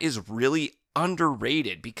 man, that is really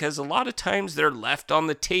underrated, because a lot of times they're left on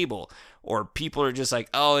the table, or people are just like,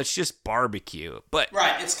 oh, it's just barbecue. But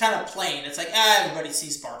right, it's kind of plain. It's like, everybody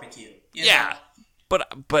sees barbecue. You know?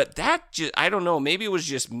 But that just, I don't know, maybe it was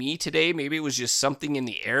just me today, maybe it was just something in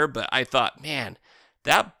the air, but I thought, man,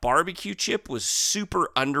 that barbecue chip was super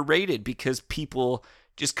underrated, because people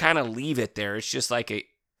just kind of leave it there. It's just like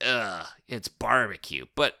it's barbecue,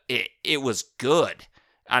 but it was good.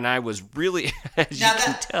 And I was really, as you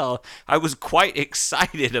can tell, I was quite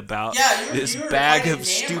excited about this bag of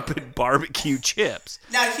stupid barbecue chips.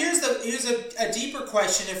 Now, here's a deeper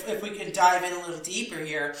question, if we can dive in a little deeper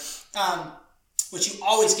here, which you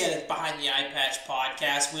always get at Behind the Eye Patch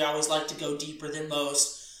podcast. We always like to go deeper than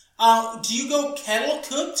most. Do you go kettle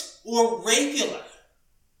cooked or regular?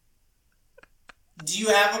 Do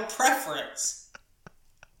you have a preference?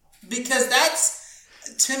 Because that's...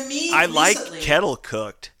 To me, I like kettle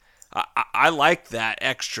cooked. I like that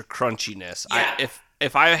extra crunchiness. Yeah.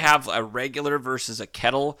 If I have a regular versus a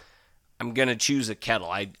kettle, I'm gonna choose a kettle.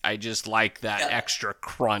 I just like that extra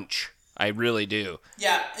crunch. I really do.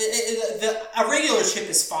 Yeah, a regular chip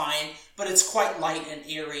is fine, but it's quite light and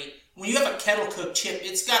airy. When you have a kettle cooked chip,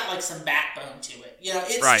 it's got like some backbone to it. You know,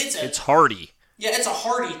 it's hearty. Yeah, it's a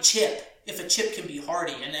hearty chip. If a chip can be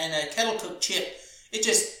hearty, and a kettle cooked chip, it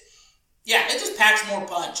just packs more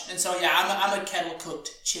punch. And so, I'm a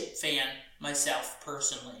kettle-cooked chip fan myself,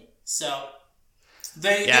 personally. So,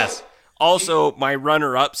 there you go. Also, my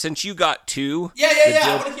runner-up, since you got two.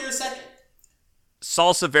 I want to hear a second.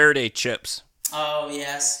 Salsa Verde chips. Oh,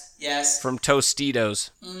 yes. From Tostitos.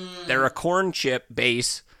 They're a corn chip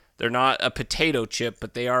base. They're not a potato chip,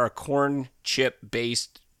 but they are a corn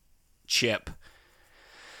chip-based chip.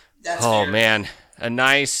 That's fair. Man. A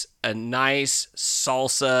nice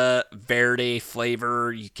salsa verde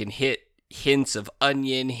flavor. You can hit hints of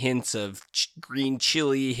onion, hints of green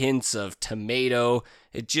chili, hints of tomato.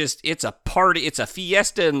 It's a party. It's a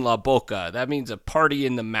fiesta en la boca. That means a party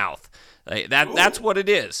in the mouth. That's what it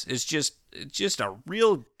is. It's just a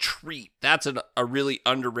real treat. That's a really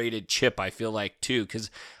underrated chip, I feel like, too,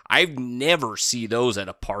 because I've never see those at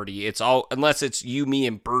a party. It's all, unless it's you, me,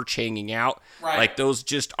 and Birch hanging out. Right. Like, those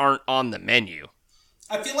just aren't on the menu.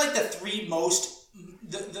 I feel like the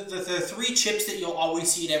three chips that you'll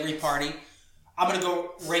always see at every party, I'm going to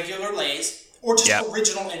go regular Lay's, or just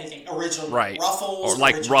original anything. Original Ruffles. Or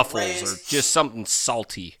like Ruffles, Lay's, or just something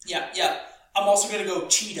salty. Yeah. I'm also going to go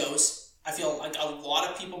Cheetos. I feel like a lot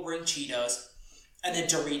of people bring Cheetos. And then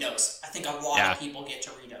Doritos. I think a lot of people get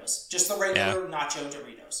Doritos. Just the regular nacho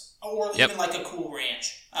Doritos. Or even like a Cool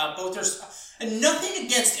Ranch. Both are... And nothing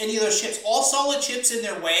against any of those chips. All solid chips in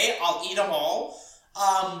their way. I'll eat them all.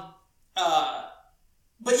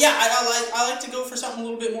 But yeah, I like to go for something a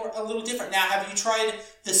little different. Now, have you tried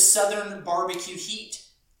the Southern Barbecue Heat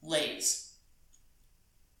Lay's?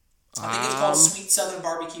 I think it's called Sweet Southern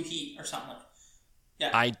Barbecue Heat or something.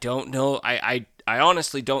 Yeah. I don't know. I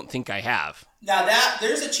honestly don't think I have. Now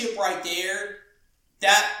there's a chip right there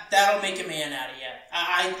that'll make a man out of you.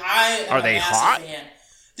 I am Are they a massive hot? fan.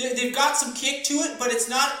 They've got some kick to it, but it's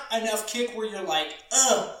not enough kick where you're like,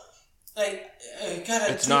 ugh. Like,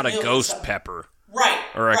 it's not a ghost pepper. Right.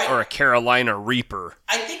 Or a Carolina Reaper.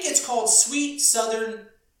 I think it's called Sweet Southern.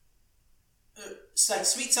 It's like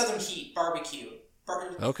Sweet Southern Heat barbecue.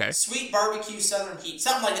 Okay. Sweet barbecue Southern Heat,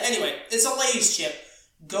 something like that. Anyway, it's a Lay's chip.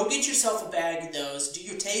 Go get yourself a bag of those. Do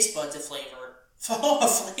your taste buds a flavor. Oh, a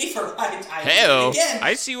flavor! Hey-o.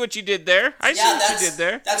 I see what you did there. I see what you did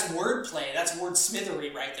there. That's wordplay. That's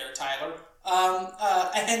wordsmithery right there, Tyler.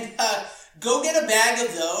 And go get a bag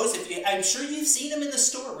of those. I'm sure you've seen them in the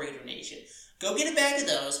store, Raider Nation. Go get a bag of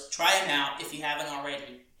those. Try them out if you haven't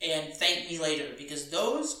already, and thank me later because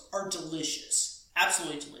those are delicious,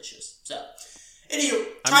 absolutely delicious. So, anyway,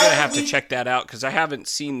 I'm gonna have to check that out because I haven't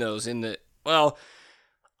seen those in the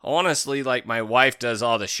Honestly, like my wife does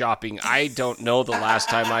all the shopping. I don't know the last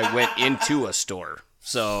time I went into a store.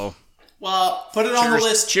 So, well, put it on the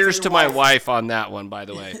list. Cheers to my wife on that one, by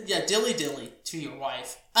the way. Yeah, dilly to your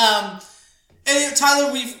wife. And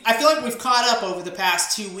Tyler, I feel like we've caught up over the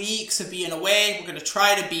past 2 weeks of being away. We're going to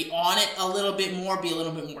try to be on it a little bit more, be a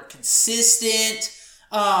little bit more consistent.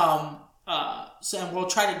 So we'll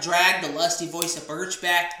try to drag the lusty voice of Birch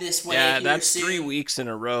back this way. Yeah, that's 3 weeks in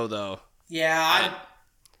a row, though. Yeah, I'm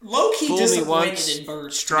low-key disappointed in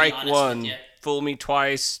Birch. Strike one. Fool me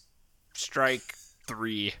twice. Strike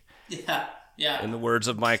three. Yeah. In the words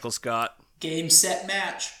of Michael Scott. Game, set,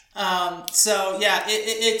 match. So yeah,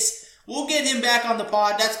 it's we'll get him back on the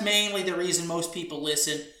pod. That's mainly the reason most people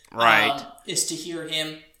listen. Right. Is to hear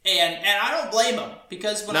him. And I don't blame him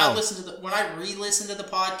because when I re-listen to the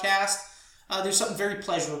podcast, there's something very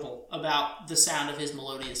pleasurable about the sound of his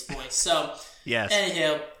melodious voice. So yes.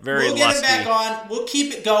 Anyhow, we'll get him back on. We'll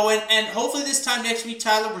keep it going, and hopefully this time next week,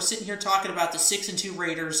 Tyler, we're sitting here talking about the 6-2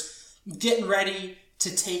 Raiders getting ready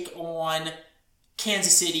to take on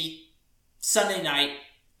Kansas City Sunday night.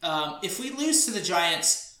 If we lose to the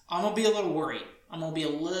Giants, I'm gonna be a little worried. Not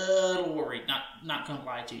gonna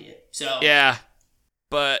lie to you. So yeah,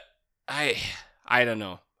 but I don't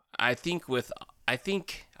know. I think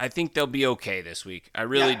they'll be okay this week. I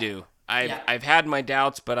really do. I've had my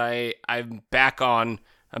doubts, but I'm back on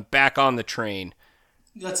the train.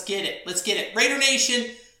 Let's get it. Raider Nation,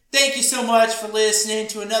 thank you so much for listening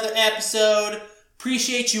to another episode.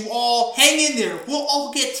 Appreciate you all. Hang in there. We'll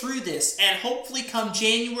all get through this. And hopefully come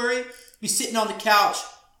January, be sitting on the couch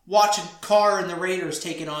watching Carr and the Raiders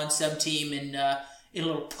taking on some team in a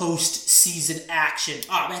little post-season action.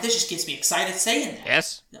 Oh, man, this just gets me excited saying that.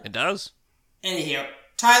 Yes, it does. Anyhow,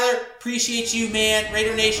 Tyler, appreciate you, man.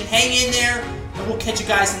 Raider Nation, hang in there, and we'll catch you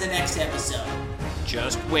guys in the next episode.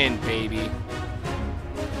 Just win, baby.